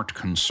they weren't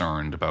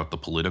concerned about the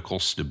political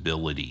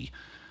stability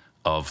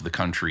of the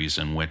countries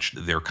in which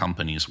their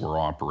companies were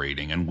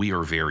operating, and we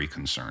are very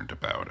concerned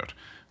about it.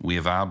 We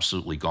have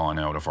absolutely gone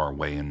out of our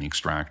way in the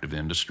extractive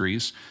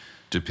industries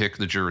to pick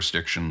the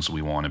jurisdictions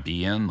we want to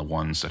be in, the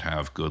ones that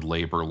have good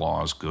labor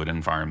laws, good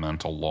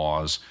environmental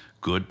laws,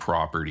 good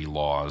property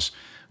laws,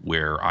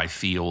 where I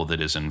feel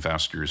that as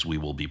investors we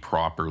will be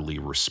properly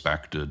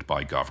respected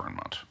by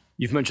government.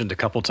 You've mentioned a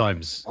couple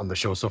times on the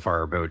show so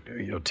far about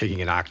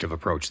taking an active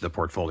approach to the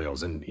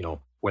portfolios, and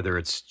whether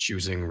it's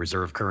choosing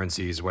reserve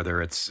currencies,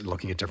 whether it's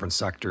looking at different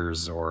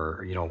sectors,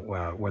 or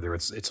whether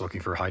it's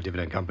looking for high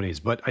dividend companies.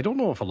 But I don't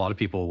know if a lot of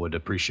people would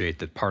appreciate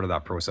that part of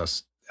that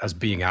process as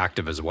being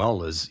active as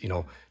well is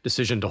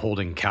decision to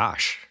holding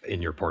cash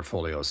in your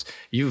portfolios.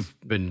 You've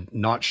been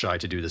not shy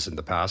to do this in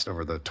the past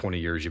over the 20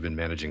 years you've been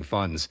managing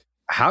funds.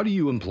 How do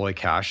you employ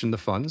cash in the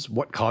funds?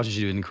 What causes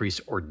you to increase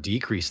or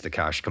decrease the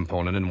cash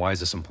component, and why is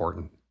this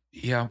important?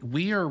 Yeah,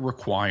 we are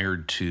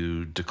required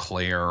to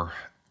declare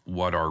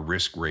what our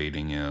risk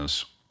rating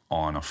is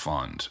on a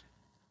fund.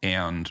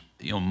 And,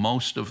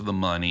 most of the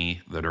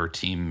money that our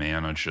team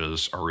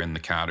manages are in the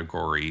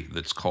category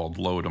that's called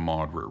low to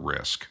moderate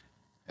risk.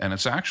 And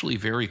it's actually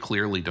very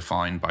clearly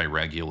defined by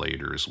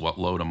regulators what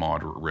low to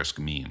moderate risk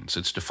means.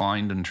 It's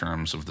defined in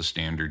terms of the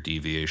standard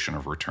deviation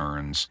of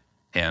returns.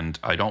 And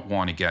I don't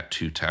want to get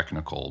too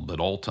technical, but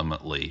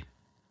ultimately,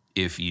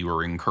 if you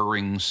are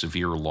incurring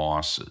severe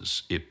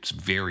losses, it's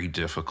very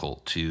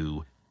difficult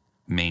to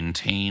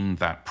maintain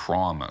that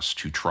promise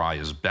to try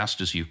as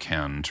best as you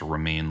can to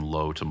remain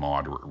low to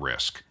moderate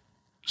risk.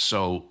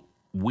 So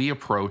we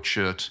approach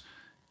it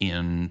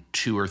in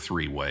 2 or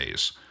 3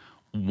 ways.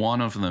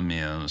 One of them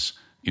is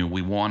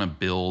We want to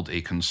build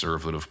a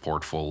conservative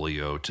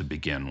portfolio to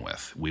begin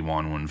with. We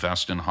want to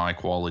invest in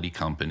high-quality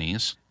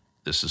companies.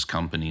 This is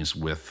companies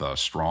with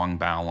strong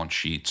balance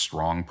sheets,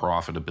 strong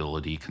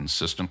profitability,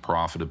 consistent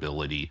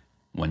profitability.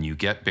 When you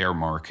get bear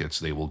markets,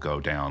 they will go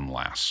down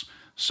less.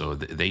 So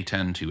they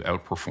tend to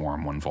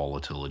outperform when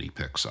volatility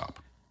picks up.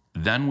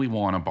 Then we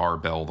want to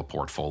barbell the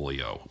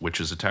portfolio,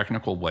 which is a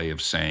technical way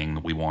of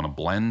saying we want to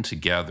blend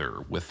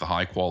together with the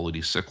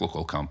high-quality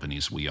cyclical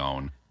companies we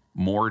own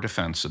more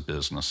defensive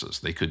businesses.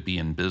 They could be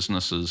in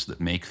businesses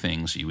that make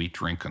things you eat,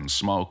 drink, and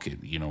smoke. It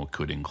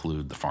could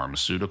include the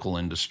pharmaceutical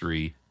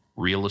industry,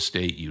 real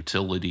estate,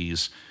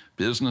 utilities,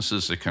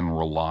 businesses that can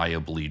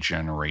reliably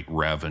generate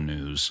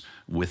revenues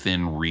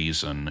within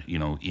reason,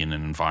 in an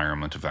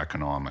environment of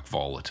economic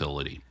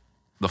volatility.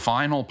 The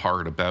final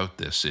part about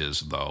this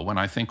is, though, and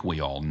I think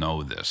we all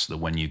know this, that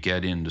when you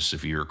get into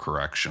severe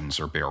corrections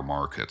or bear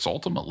markets,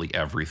 ultimately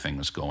everything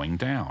is going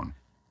down.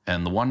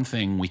 And the one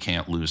thing we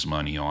can't lose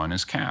money on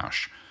is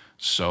cash.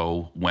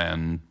 So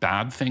when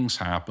bad things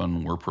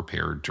happen, we're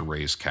prepared to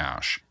raise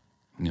cash.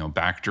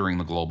 Back during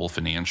the global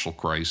financial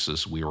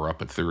crisis, we were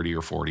up at 30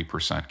 or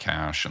 40%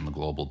 cash in the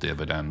global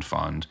dividend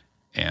fund.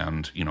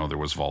 And, there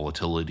was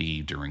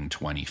volatility during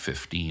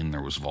 2015.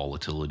 There was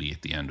volatility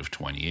at the end of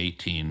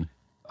 2018.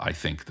 I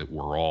think that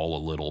we're all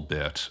a little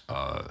bit,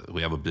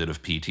 we have a bit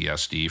of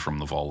PTSD from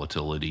the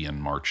volatility in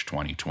March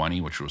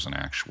 2020, which was an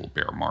actual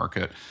bear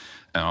market.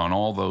 And on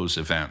all those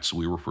events,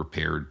 we were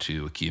prepared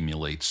to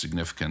accumulate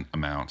significant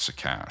amounts of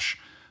cash.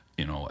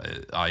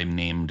 I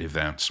named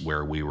events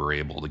where we were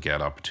able to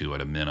get up to,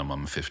 at a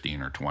minimum,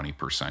 15 or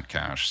 20%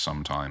 cash,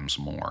 sometimes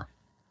more.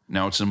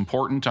 Now, it's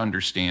important to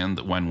understand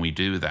that when we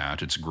do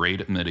that, it's great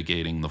at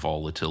mitigating the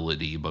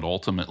volatility, but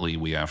ultimately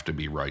we have to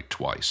be right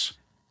twice.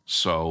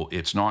 So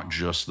it's not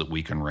just that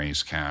we can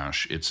raise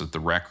cash, it's that the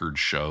record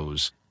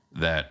shows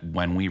that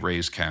when we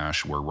raise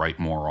cash, we're right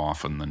more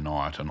often than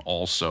not. And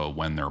also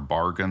when they're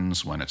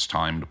bargains, when it's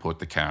time to put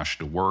the cash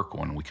to work,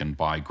 when we can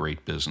buy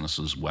great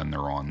businesses when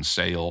they're on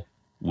sale,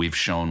 we've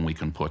shown we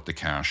can put the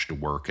cash to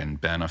work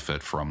and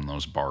benefit from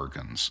those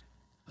bargains.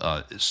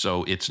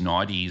 So it's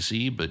not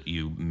easy, but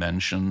you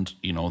mentioned,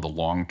 the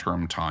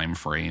long-term time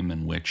frame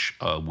in which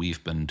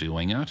we've been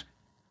doing it.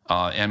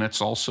 And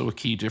it's also a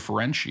key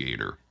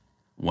differentiator.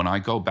 When I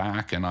go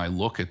back and I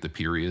look at the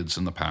periods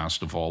in the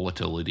past of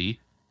volatility,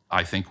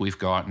 I think we've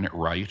gotten it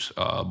right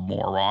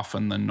more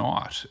often than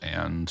not.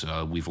 And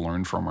we've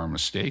learned from our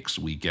mistakes.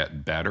 We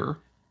get better.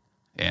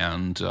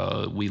 And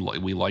we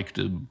like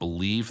to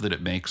believe that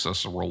it makes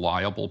us a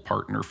reliable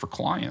partner for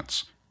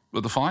clients.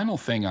 But the final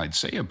thing I'd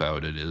say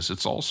about it is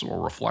it's also a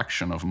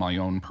reflection of my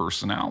own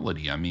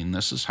personality. I mean,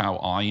 this is how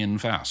I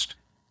invest.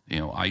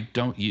 I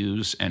don't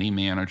use any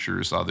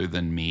managers other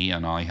than me,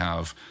 and I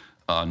have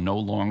no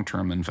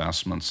long-term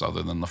investments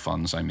other than the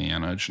funds I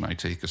manage, and I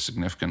take a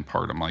significant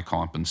part of my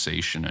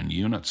compensation in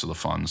units of the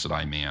funds that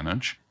I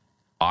manage.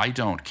 I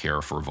don't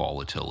care for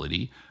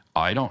volatility.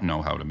 I don't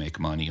know how to make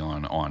money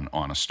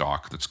on a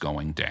stock that's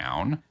going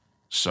down.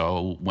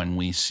 So when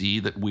we see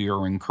that we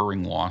are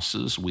incurring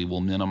losses, we will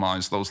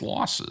minimize those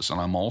losses. And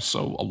I'm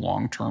also a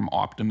long-term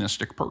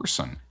optimistic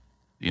person.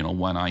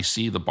 When I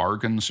see the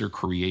bargains are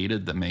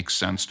created that make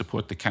sense to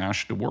put the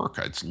cash to work,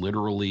 it's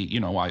literally,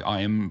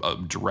 I am a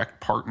direct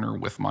partner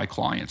with my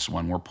clients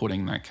when we're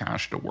putting that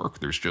cash to work.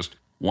 There's just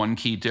one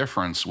key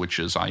difference, which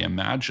is I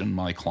imagine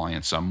my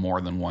clients have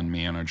more than one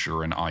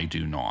manager and I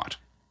do not.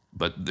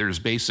 But there's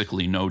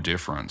basically no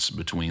difference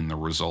between the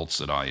results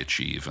that I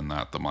achieve and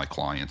that my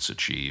clients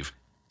achieve.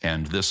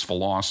 And this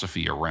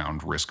philosophy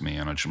around risk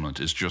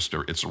management is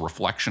it's a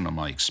reflection of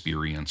my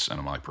experience and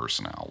of my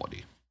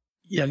personality.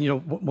 Yeah,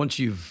 once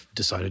you've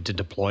decided to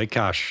deploy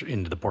cash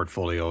into the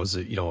portfolios,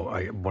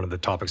 one of the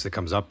topics that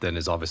comes up then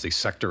is obviously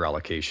sector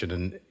allocation.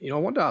 And, I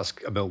wanted to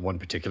ask about one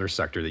particular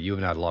sector that you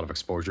haven't had a lot of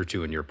exposure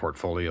to in your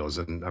portfolios,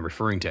 and I'm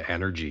referring to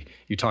energy.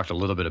 You talked a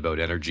little bit about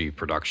energy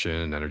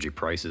production, energy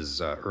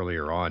prices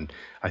earlier on.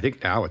 I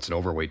think now it's an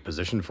overweight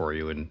position for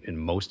you in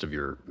most of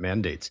your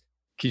mandates.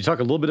 Can you talk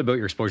a little bit about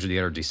your exposure to the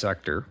energy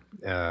sector?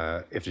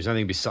 If there's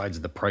anything besides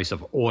the price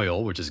of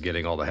oil, which is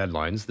getting all the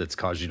headlines, that's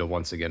caused you to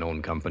once again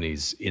own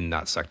companies in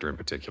that sector in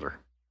particular?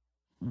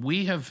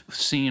 We have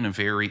seen a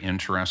very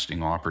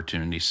interesting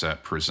opportunity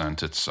set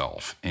present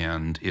itself,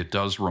 and it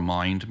does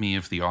remind me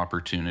of the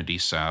opportunity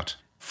set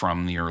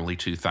from the early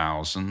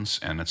 2000s,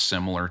 and it's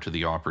similar to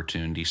the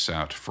opportunity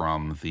set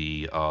from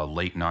the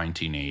late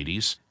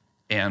 1980s.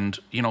 And,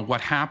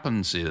 what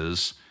happens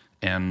is,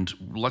 and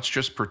let's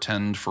just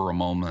pretend for a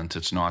moment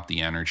it's not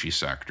the energy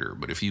sector,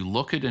 but if you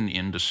look at an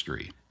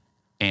industry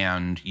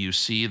and you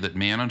see that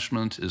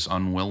management is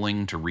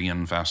unwilling to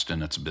reinvest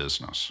in its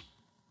business,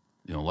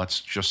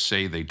 let's just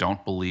say they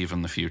don't believe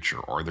in the future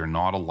or they're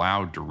not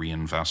allowed to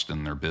reinvest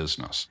in their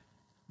business,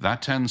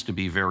 that tends to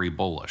be very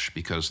bullish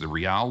because the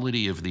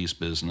reality of these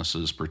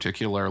businesses,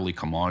 particularly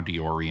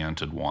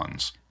commodity-oriented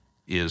ones,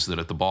 is that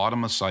at the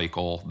bottom of the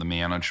cycle, the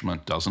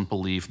management doesn't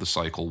believe the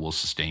cycle will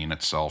sustain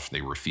itself. They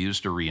refuse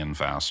to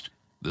reinvest.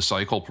 The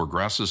cycle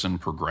progresses and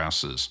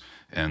progresses,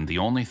 and the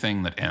only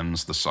thing that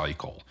ends the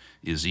cycle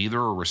is either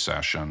a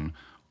recession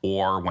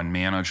or when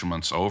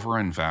managements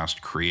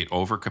overinvest, create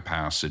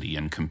overcapacity,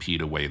 and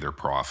compete away their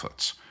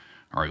profits.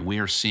 All right, we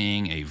are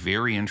seeing a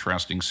very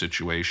interesting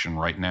situation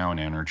right now in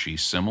energy,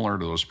 similar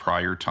to those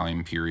prior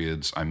time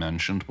periods I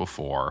mentioned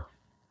before,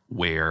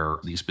 where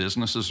these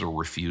businesses are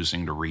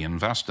refusing to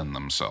reinvest in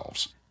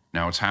themselves.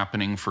 Now, it's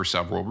happening for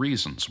several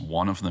reasons.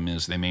 One of them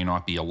is they may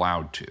not be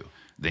allowed to.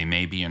 They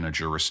may be in a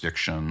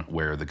jurisdiction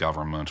where the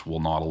government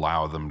will not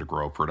allow them to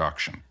grow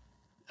production.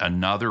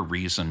 Another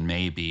reason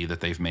may be that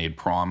they've made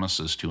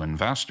promises to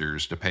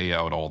investors to pay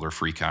out all their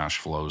free cash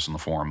flows in the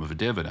form of a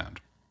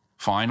dividend.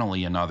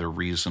 Finally, another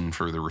reason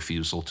for the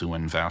refusal to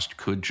invest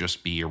could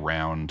just be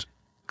around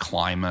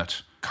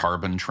climate,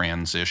 carbon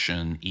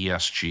transition,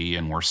 ESG,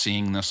 and we're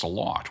seeing this a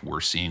lot.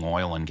 We're seeing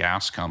oil and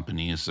gas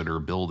companies that are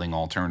building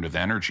alternative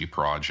energy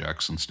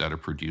projects instead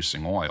of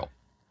producing oil.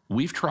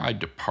 We've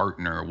tried to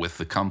partner with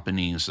the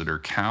companies that are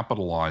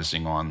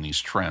capitalizing on these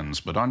trends,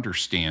 but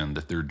understand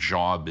that their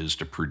job is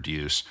to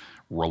produce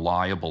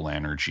reliable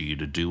energy,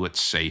 to do it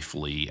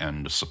safely,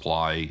 and to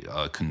supply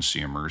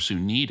consumers who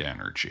need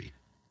energy.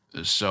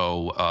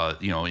 So,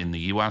 in the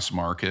U.S.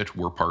 market,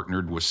 we're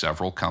partnered with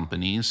several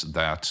companies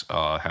that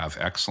have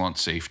excellent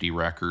safety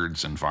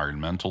records,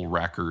 environmental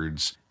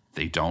records.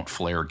 They don't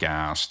flare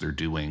gas. They're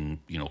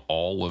doing,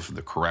 all of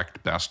the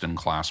correct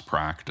best-in-class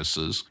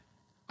practices.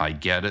 I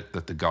get it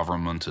that the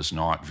government is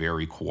not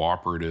very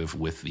cooperative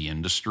with the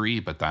industry,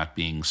 but that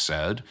being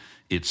said,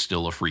 it's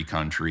still a free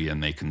country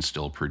and they can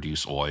still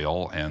produce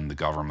oil, and the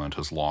government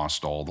has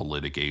lost all the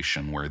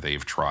litigation where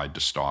they've tried to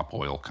stop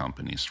oil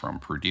companies from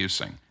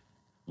producing.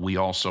 We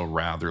also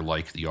rather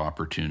like the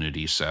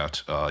opportunity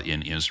set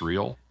in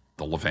Israel.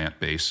 The Levant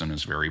Basin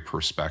is very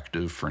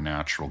prospective for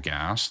natural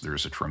gas.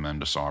 There's a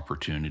tremendous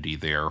opportunity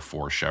there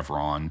for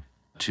Chevron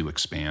to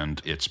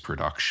expand its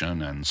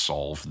production and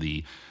solve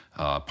the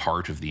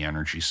part of the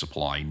energy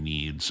supply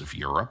needs of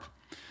Europe.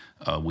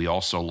 We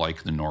also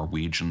like the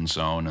Norwegian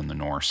zone and the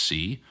North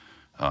Sea.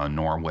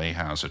 Norway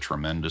has a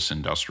tremendous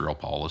industrial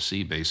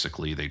policy.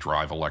 Basically, they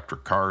drive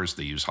electric cars,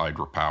 they use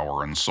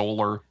hydropower and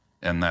solar,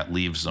 and that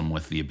leaves them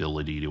with the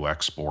ability to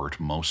export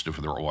most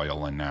of their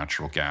oil and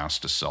natural gas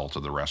to sell to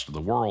the rest of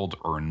the world,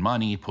 earn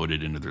money, put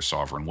it into their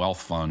sovereign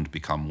wealth fund,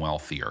 become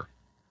wealthier.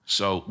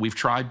 So we've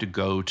tried to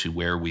go to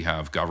where we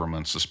have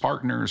governments as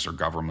partners, or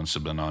governments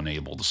have been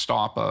unable to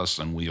stop us,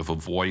 and we have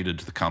avoided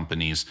the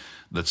companies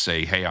that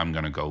say, hey, I'm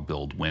going to go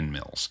build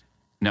windmills.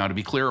 Now, to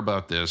be clear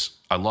about this,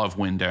 I love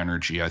wind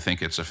energy. I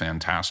think it's a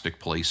fantastic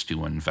place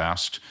to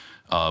invest,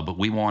 but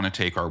we want to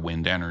take our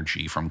wind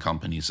energy from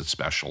companies that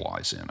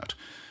specialize in it.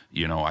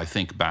 I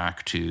think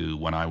back to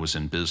when I was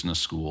in business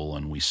school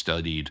and we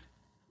studied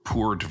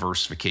poor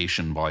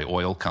diversification by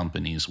oil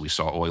companies. We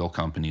saw oil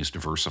companies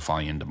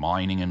diversify into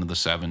mining into the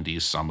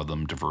 70s. Some of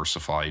them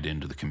diversified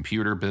into the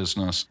computer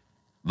business.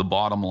 The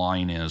bottom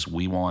line is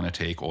we want to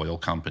take oil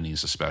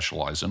companies that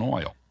specialize in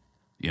oil.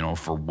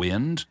 For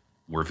wind,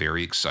 we're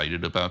very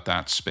excited about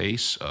that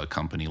space. A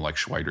company like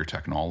Schweider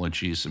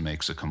Technologies that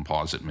makes a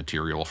composite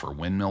material for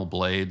windmill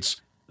blades.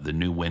 The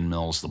new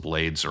windmills, the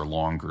blades are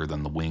longer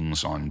than the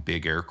wings on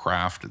big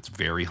aircraft. It's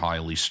very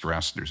highly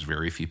stressed. There's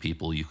very few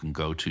people you can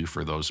go to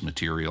for those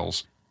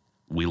materials.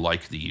 We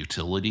like the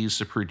utilities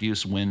that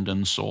produce wind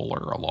and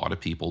solar. A lot of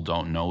people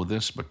don't know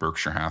this, but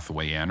Berkshire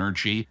Hathaway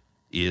Energy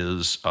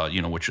is,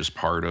 which is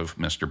part of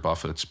Mr.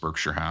 Buffett's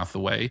Berkshire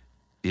Hathaway,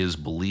 is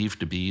believed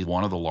to be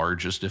one of the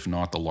largest, if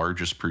not the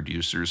largest,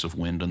 producers of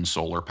wind and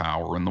solar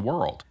power in the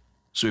world.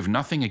 So we have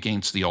nothing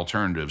against the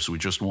alternatives. We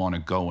just want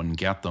to go and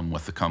get them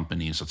with the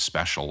companies that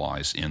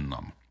specialize in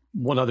them.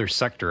 One other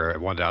sector I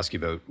wanted to ask you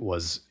about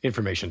was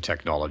information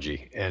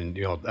technology. And,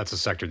 that's a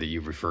sector that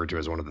you've referred to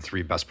as one of the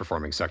 3 best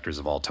performing sectors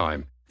of all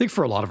time. I think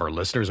for a lot of our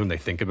listeners, when they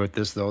think about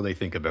this, though, they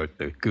think about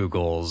the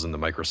Googles and the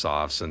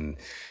Microsofts and,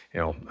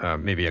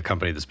 maybe a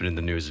company that's been in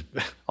the news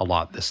a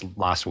lot this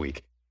last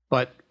week.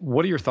 But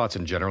what are your thoughts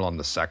in general on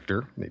the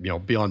sector,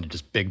 beyond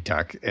just big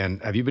tech?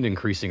 And have you been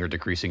increasing or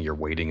decreasing your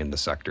weighting in the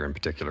sector in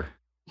particular?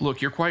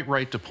 Look, you're quite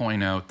right to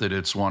point out that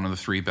it's one of the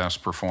 3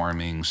 best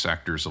performing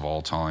sectors of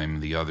all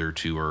time. The other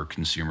 2 are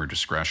consumer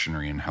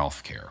discretionary and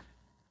healthcare.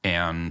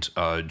 And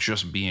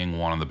just being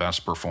one of the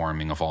best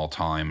performing of all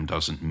time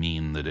doesn't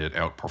mean that it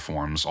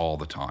outperforms all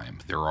the time.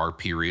 There are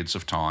periods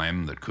of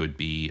time that could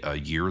be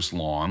years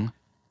long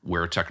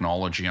where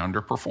technology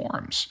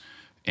underperforms.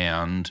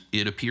 And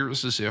it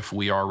appears as if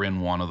we are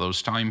in one of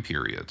those time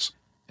periods.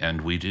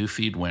 And we do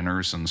feed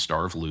winners and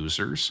starve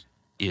losers.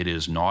 It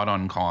is not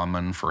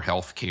uncommon for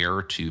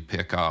healthcare to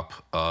pick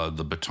up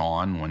the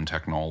baton when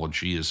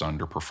technology is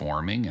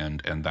underperforming,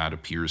 and that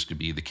appears to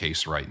be the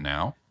case right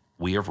now.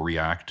 We have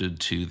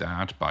reacted to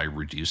that by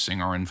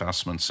reducing our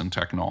investments in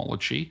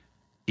technology.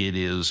 It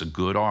is a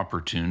good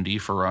opportunity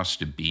for us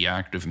to be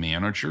active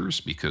managers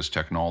because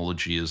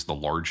technology is the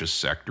largest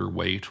sector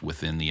weight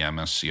within the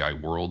MSCI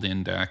World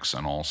Index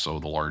and also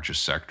the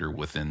largest sector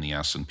within the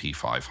S&P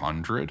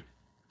 500.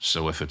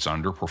 So if it's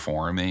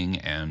underperforming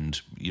and,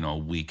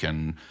 we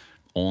can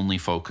only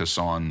focus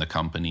on the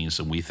companies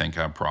that we think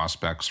have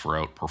prospects for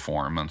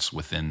outperformance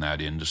within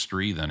that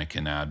industry, then it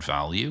can add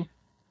value.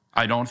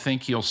 I don't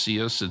think you'll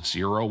see us at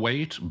zero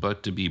weight,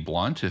 but to be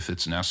blunt, if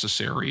it's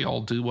necessary,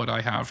 I'll do what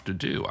I have to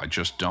do. I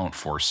just don't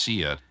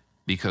foresee it,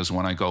 because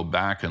when I go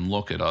back and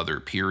look at other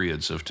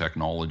periods of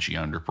technology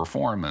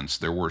underperformance,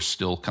 there were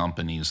still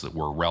companies that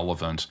were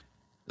relevant,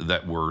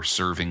 that were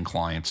serving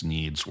clients'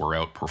 needs, were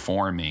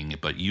outperforming,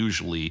 but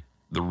usually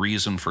the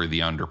reason for the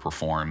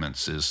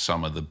underperformance is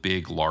some of the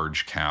big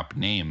large cap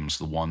names,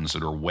 the ones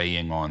that are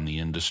weighing on the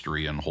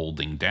industry and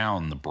holding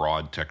down the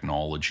broad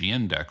technology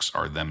index,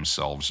 are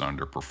themselves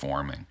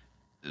underperforming.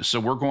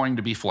 So we're going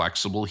to be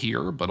flexible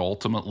here, but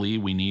ultimately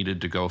we needed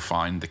to go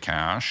find the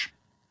cash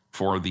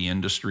for the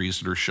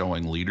industries that are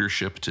showing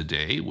leadership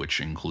today,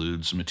 which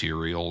includes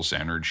materials,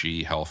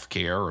 energy,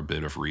 healthcare, a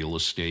bit of real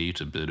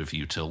estate, a bit of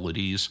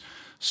utilities,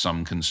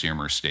 some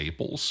consumer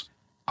staples.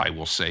 I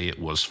will say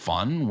it was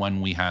fun when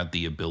we had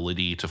the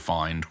ability to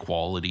find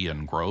quality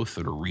and growth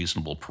at a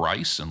reasonable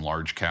price in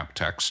large cap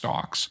tech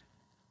stocks.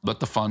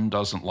 But the fun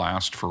doesn't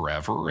last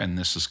forever, and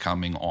this is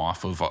coming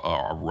off of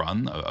a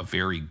run, a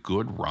very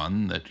good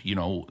run that,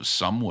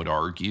 some would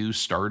argue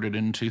started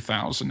in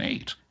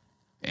 2008.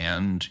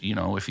 And,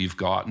 if you've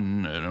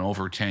gotten an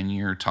over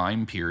 10-year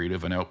time period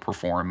of an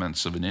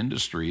outperformance of an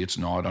industry, it's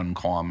not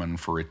uncommon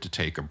for it to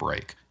take a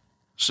break.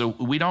 So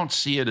we don't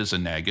see it as a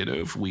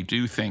negative. We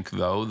do think,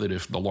 though, that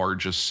if the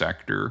largest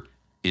sector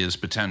is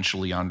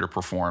potentially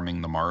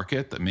underperforming the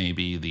market, that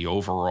maybe the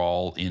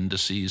overall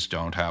indices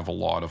don't have a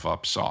lot of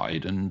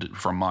upside. And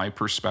from my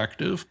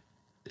perspective,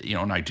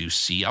 and I do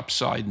see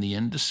upside in the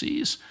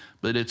indices,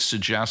 but it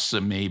suggests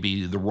that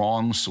maybe the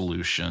wrong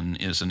solution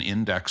is an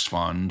index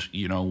fund,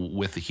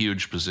 with a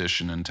huge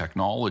position in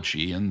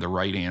technology, and the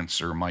right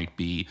answer might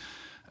be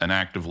an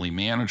actively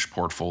managed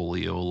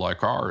portfolio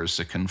like ours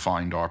that can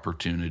find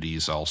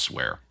opportunities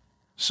elsewhere.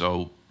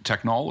 So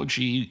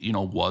technology,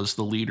 was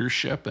the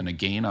leadership. And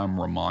again,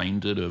 I'm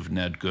reminded of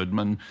Ned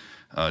Goodman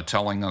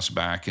telling us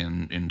back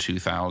in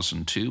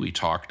 2002, he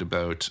talked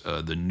about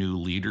the new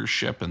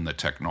leadership, and the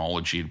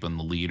technology had been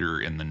the leader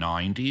in the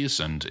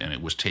 90s and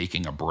it was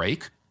taking a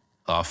break.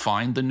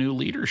 Find the new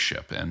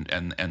leadership.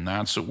 And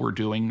that's what we're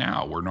doing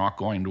now. We're not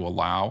going to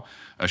allow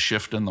a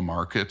shift in the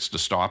markets to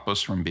stop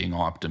us from being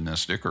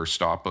optimistic or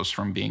stop us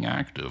from being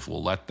active.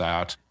 We'll let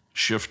that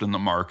shift in the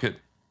market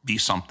be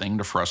something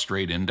to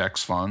frustrate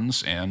index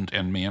funds and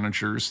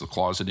managers, the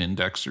closet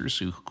indexers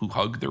who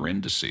hug their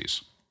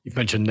indices. You've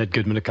mentioned Ned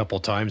Goodman a couple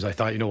of times. I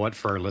thought,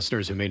 for our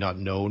listeners who may not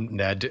know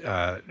Ned,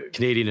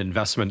 Canadian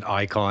investment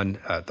icon,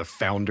 the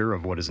founder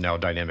of what is now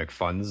Dynamic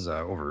Funds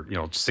over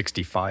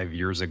 65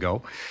 years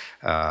ago,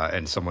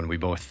 and someone we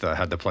both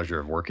had the pleasure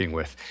of working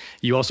with.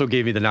 You also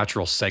gave me the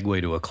natural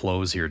segue to a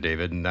close here,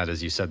 David, and that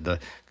is, you said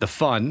the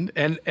fun,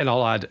 and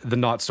I'll add the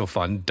not so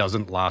fun,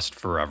 doesn't last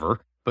forever,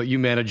 but you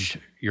manage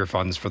your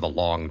funds for the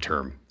long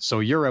term.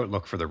 So your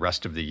outlook for the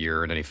rest of the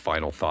year and any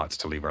final thoughts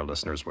to leave our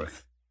listeners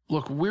with.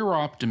 Look, we're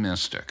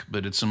optimistic,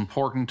 but it's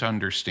important to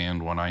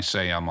understand when I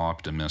say I'm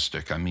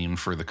optimistic, I mean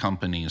for the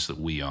companies that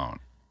we own.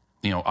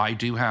 I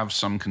do have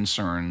some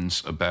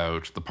concerns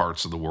about the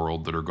parts of the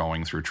world that are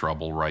going through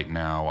trouble right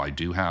now. I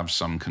do have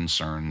some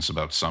concerns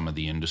about some of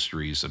the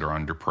industries that are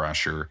under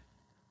pressure,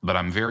 but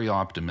I'm very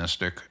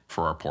optimistic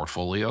for our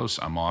portfolios.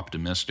 I'm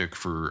optimistic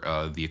for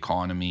the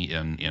economy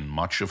in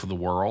much of the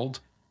world.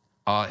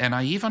 And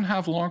I even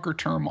have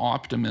longer-term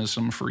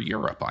optimism for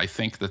Europe. I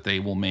think that they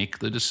will make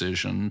the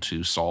decision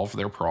to solve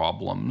their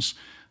problems,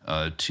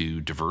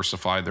 to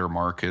diversify their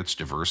markets,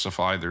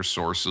 diversify their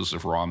sources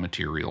of raw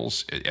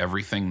materials.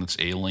 Everything that's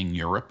ailing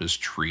Europe is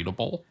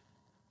treatable.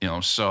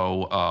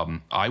 So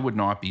I would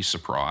not be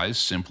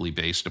surprised, simply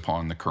based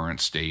upon the current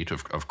state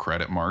of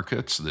credit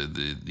markets,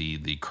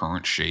 the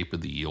current shape of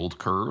the yield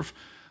curve.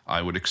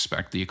 I would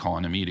expect the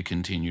economy to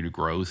continue to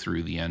grow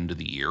through the end of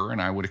the year,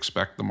 and I would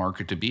expect the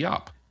market to be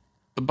up.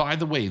 By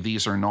the way,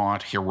 these are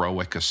not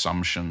heroic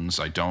assumptions.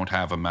 I don't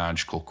have a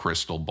magical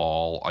crystal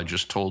ball. I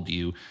just told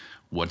you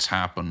what's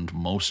happened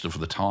most of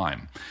the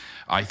time.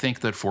 I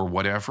think that for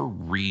whatever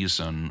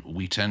reason,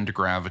 we tend to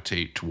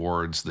gravitate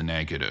towards the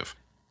negative.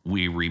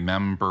 We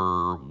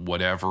remember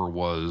whatever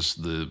was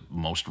the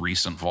most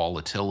recent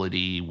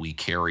volatility. We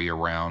carry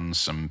around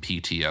some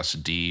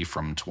PTSD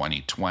from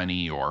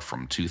 2020 or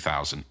from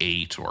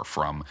 2008 or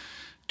from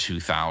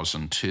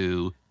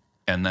 2002.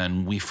 And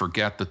then we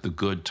forget that the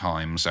good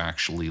times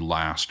actually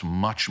last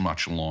much,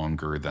 much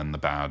longer than the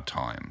bad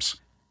times.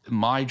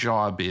 My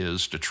job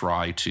is to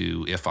try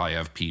to, if I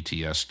have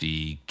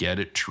PTSD, get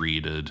it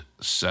treated,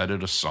 set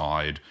it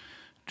aside,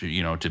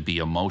 to be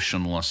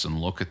emotionless and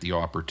look at the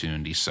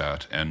opportunity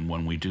set. And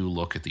when we do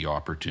look at the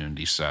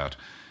opportunity set,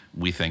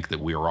 we think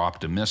that we are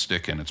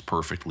optimistic, and it's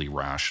perfectly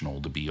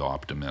rational to be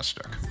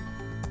optimistic.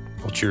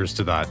 Well, cheers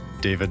to that.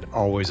 David,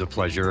 always a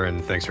pleasure,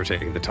 and thanks for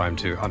taking the time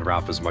to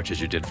unwrap as much as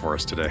you did for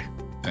us today.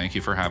 Thank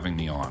you for having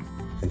me on.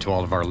 And to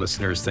all of our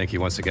listeners, thank you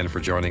once again for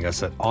joining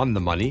us at On the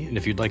Money. And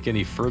if you'd like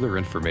any further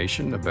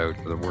information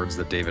about the words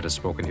that David has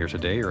spoken here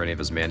today, or any of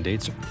his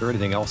mandates, or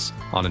anything else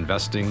on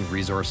investing,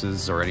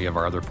 resources, or any of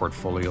our other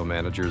portfolio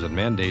managers and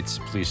mandates,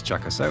 please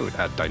check us out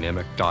at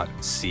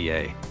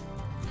dynamic.ca.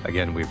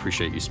 Again, we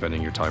appreciate you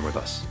spending your time with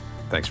us.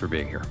 Thanks for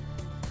being here.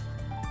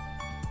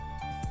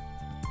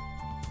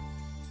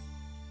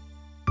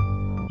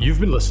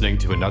 You've been listening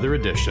to another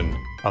edition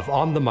of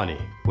On the Money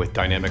with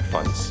Dynamic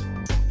Funds.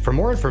 For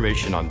more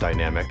information on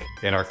Dynamic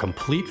and our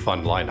complete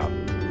fund lineup,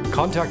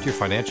 contact your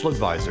financial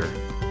advisor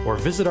or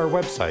visit our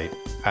website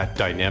at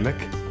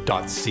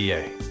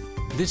dynamic.ca.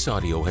 This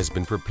audio has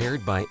been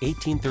prepared by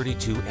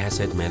 1832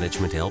 Asset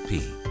Management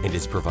LP and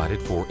is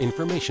provided for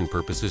information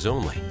purposes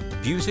only.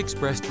 Views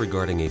expressed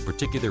regarding a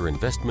particular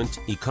investment,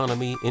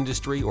 economy,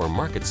 industry, or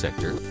market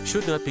sector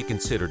should not be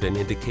considered an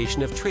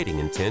indication of trading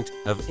intent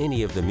of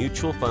any of the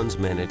mutual funds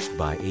managed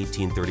by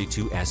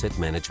 1832 Asset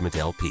Management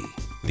LP.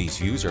 These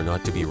views are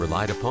not to be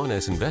relied upon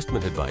as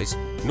investment advice,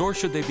 nor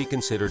should they be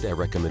considered a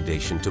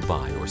recommendation to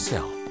buy or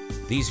sell.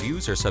 These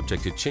views are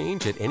subject to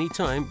change at any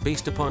time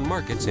based upon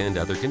markets and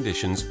other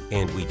conditions,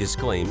 and we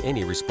disclaim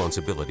any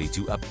responsibility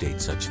to update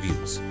such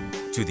views.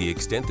 To the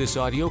extent this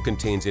audio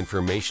contains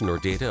information or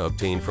data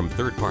obtained from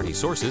third-party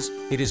sources,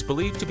 it is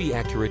believed to be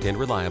accurate and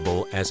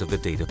reliable as of the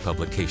date of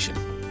publication.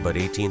 But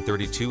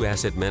 1832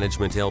 Asset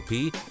Management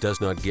LP does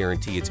not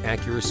guarantee its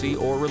accuracy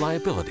or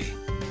reliability.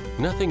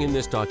 Nothing in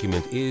this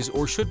document is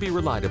or should be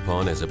relied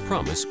upon as a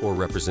promise or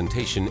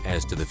representation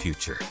as to the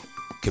future.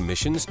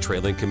 Commissions,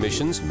 trailing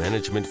commissions,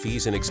 management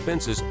fees, and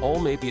expenses all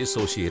may be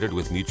associated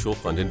with mutual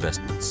fund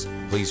investments.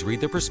 Please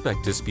read the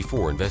prospectus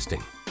before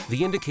investing.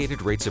 The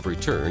indicated rates of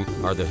return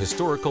are the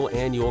historical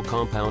annual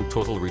compound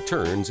total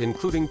returns,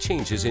 including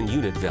changes in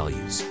unit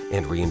values,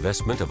 and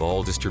reinvestment of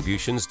all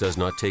distributions does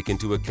not take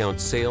into account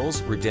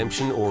sales,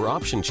 redemption, or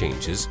option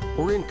changes,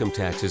 or income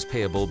taxes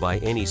payable by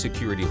any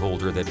security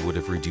holder that would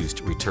have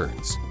reduced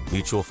returns.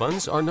 Mutual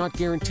funds are not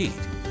guaranteed.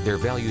 Their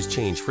values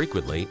change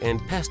frequently,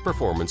 and past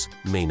performance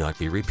may not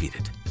be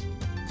repeated.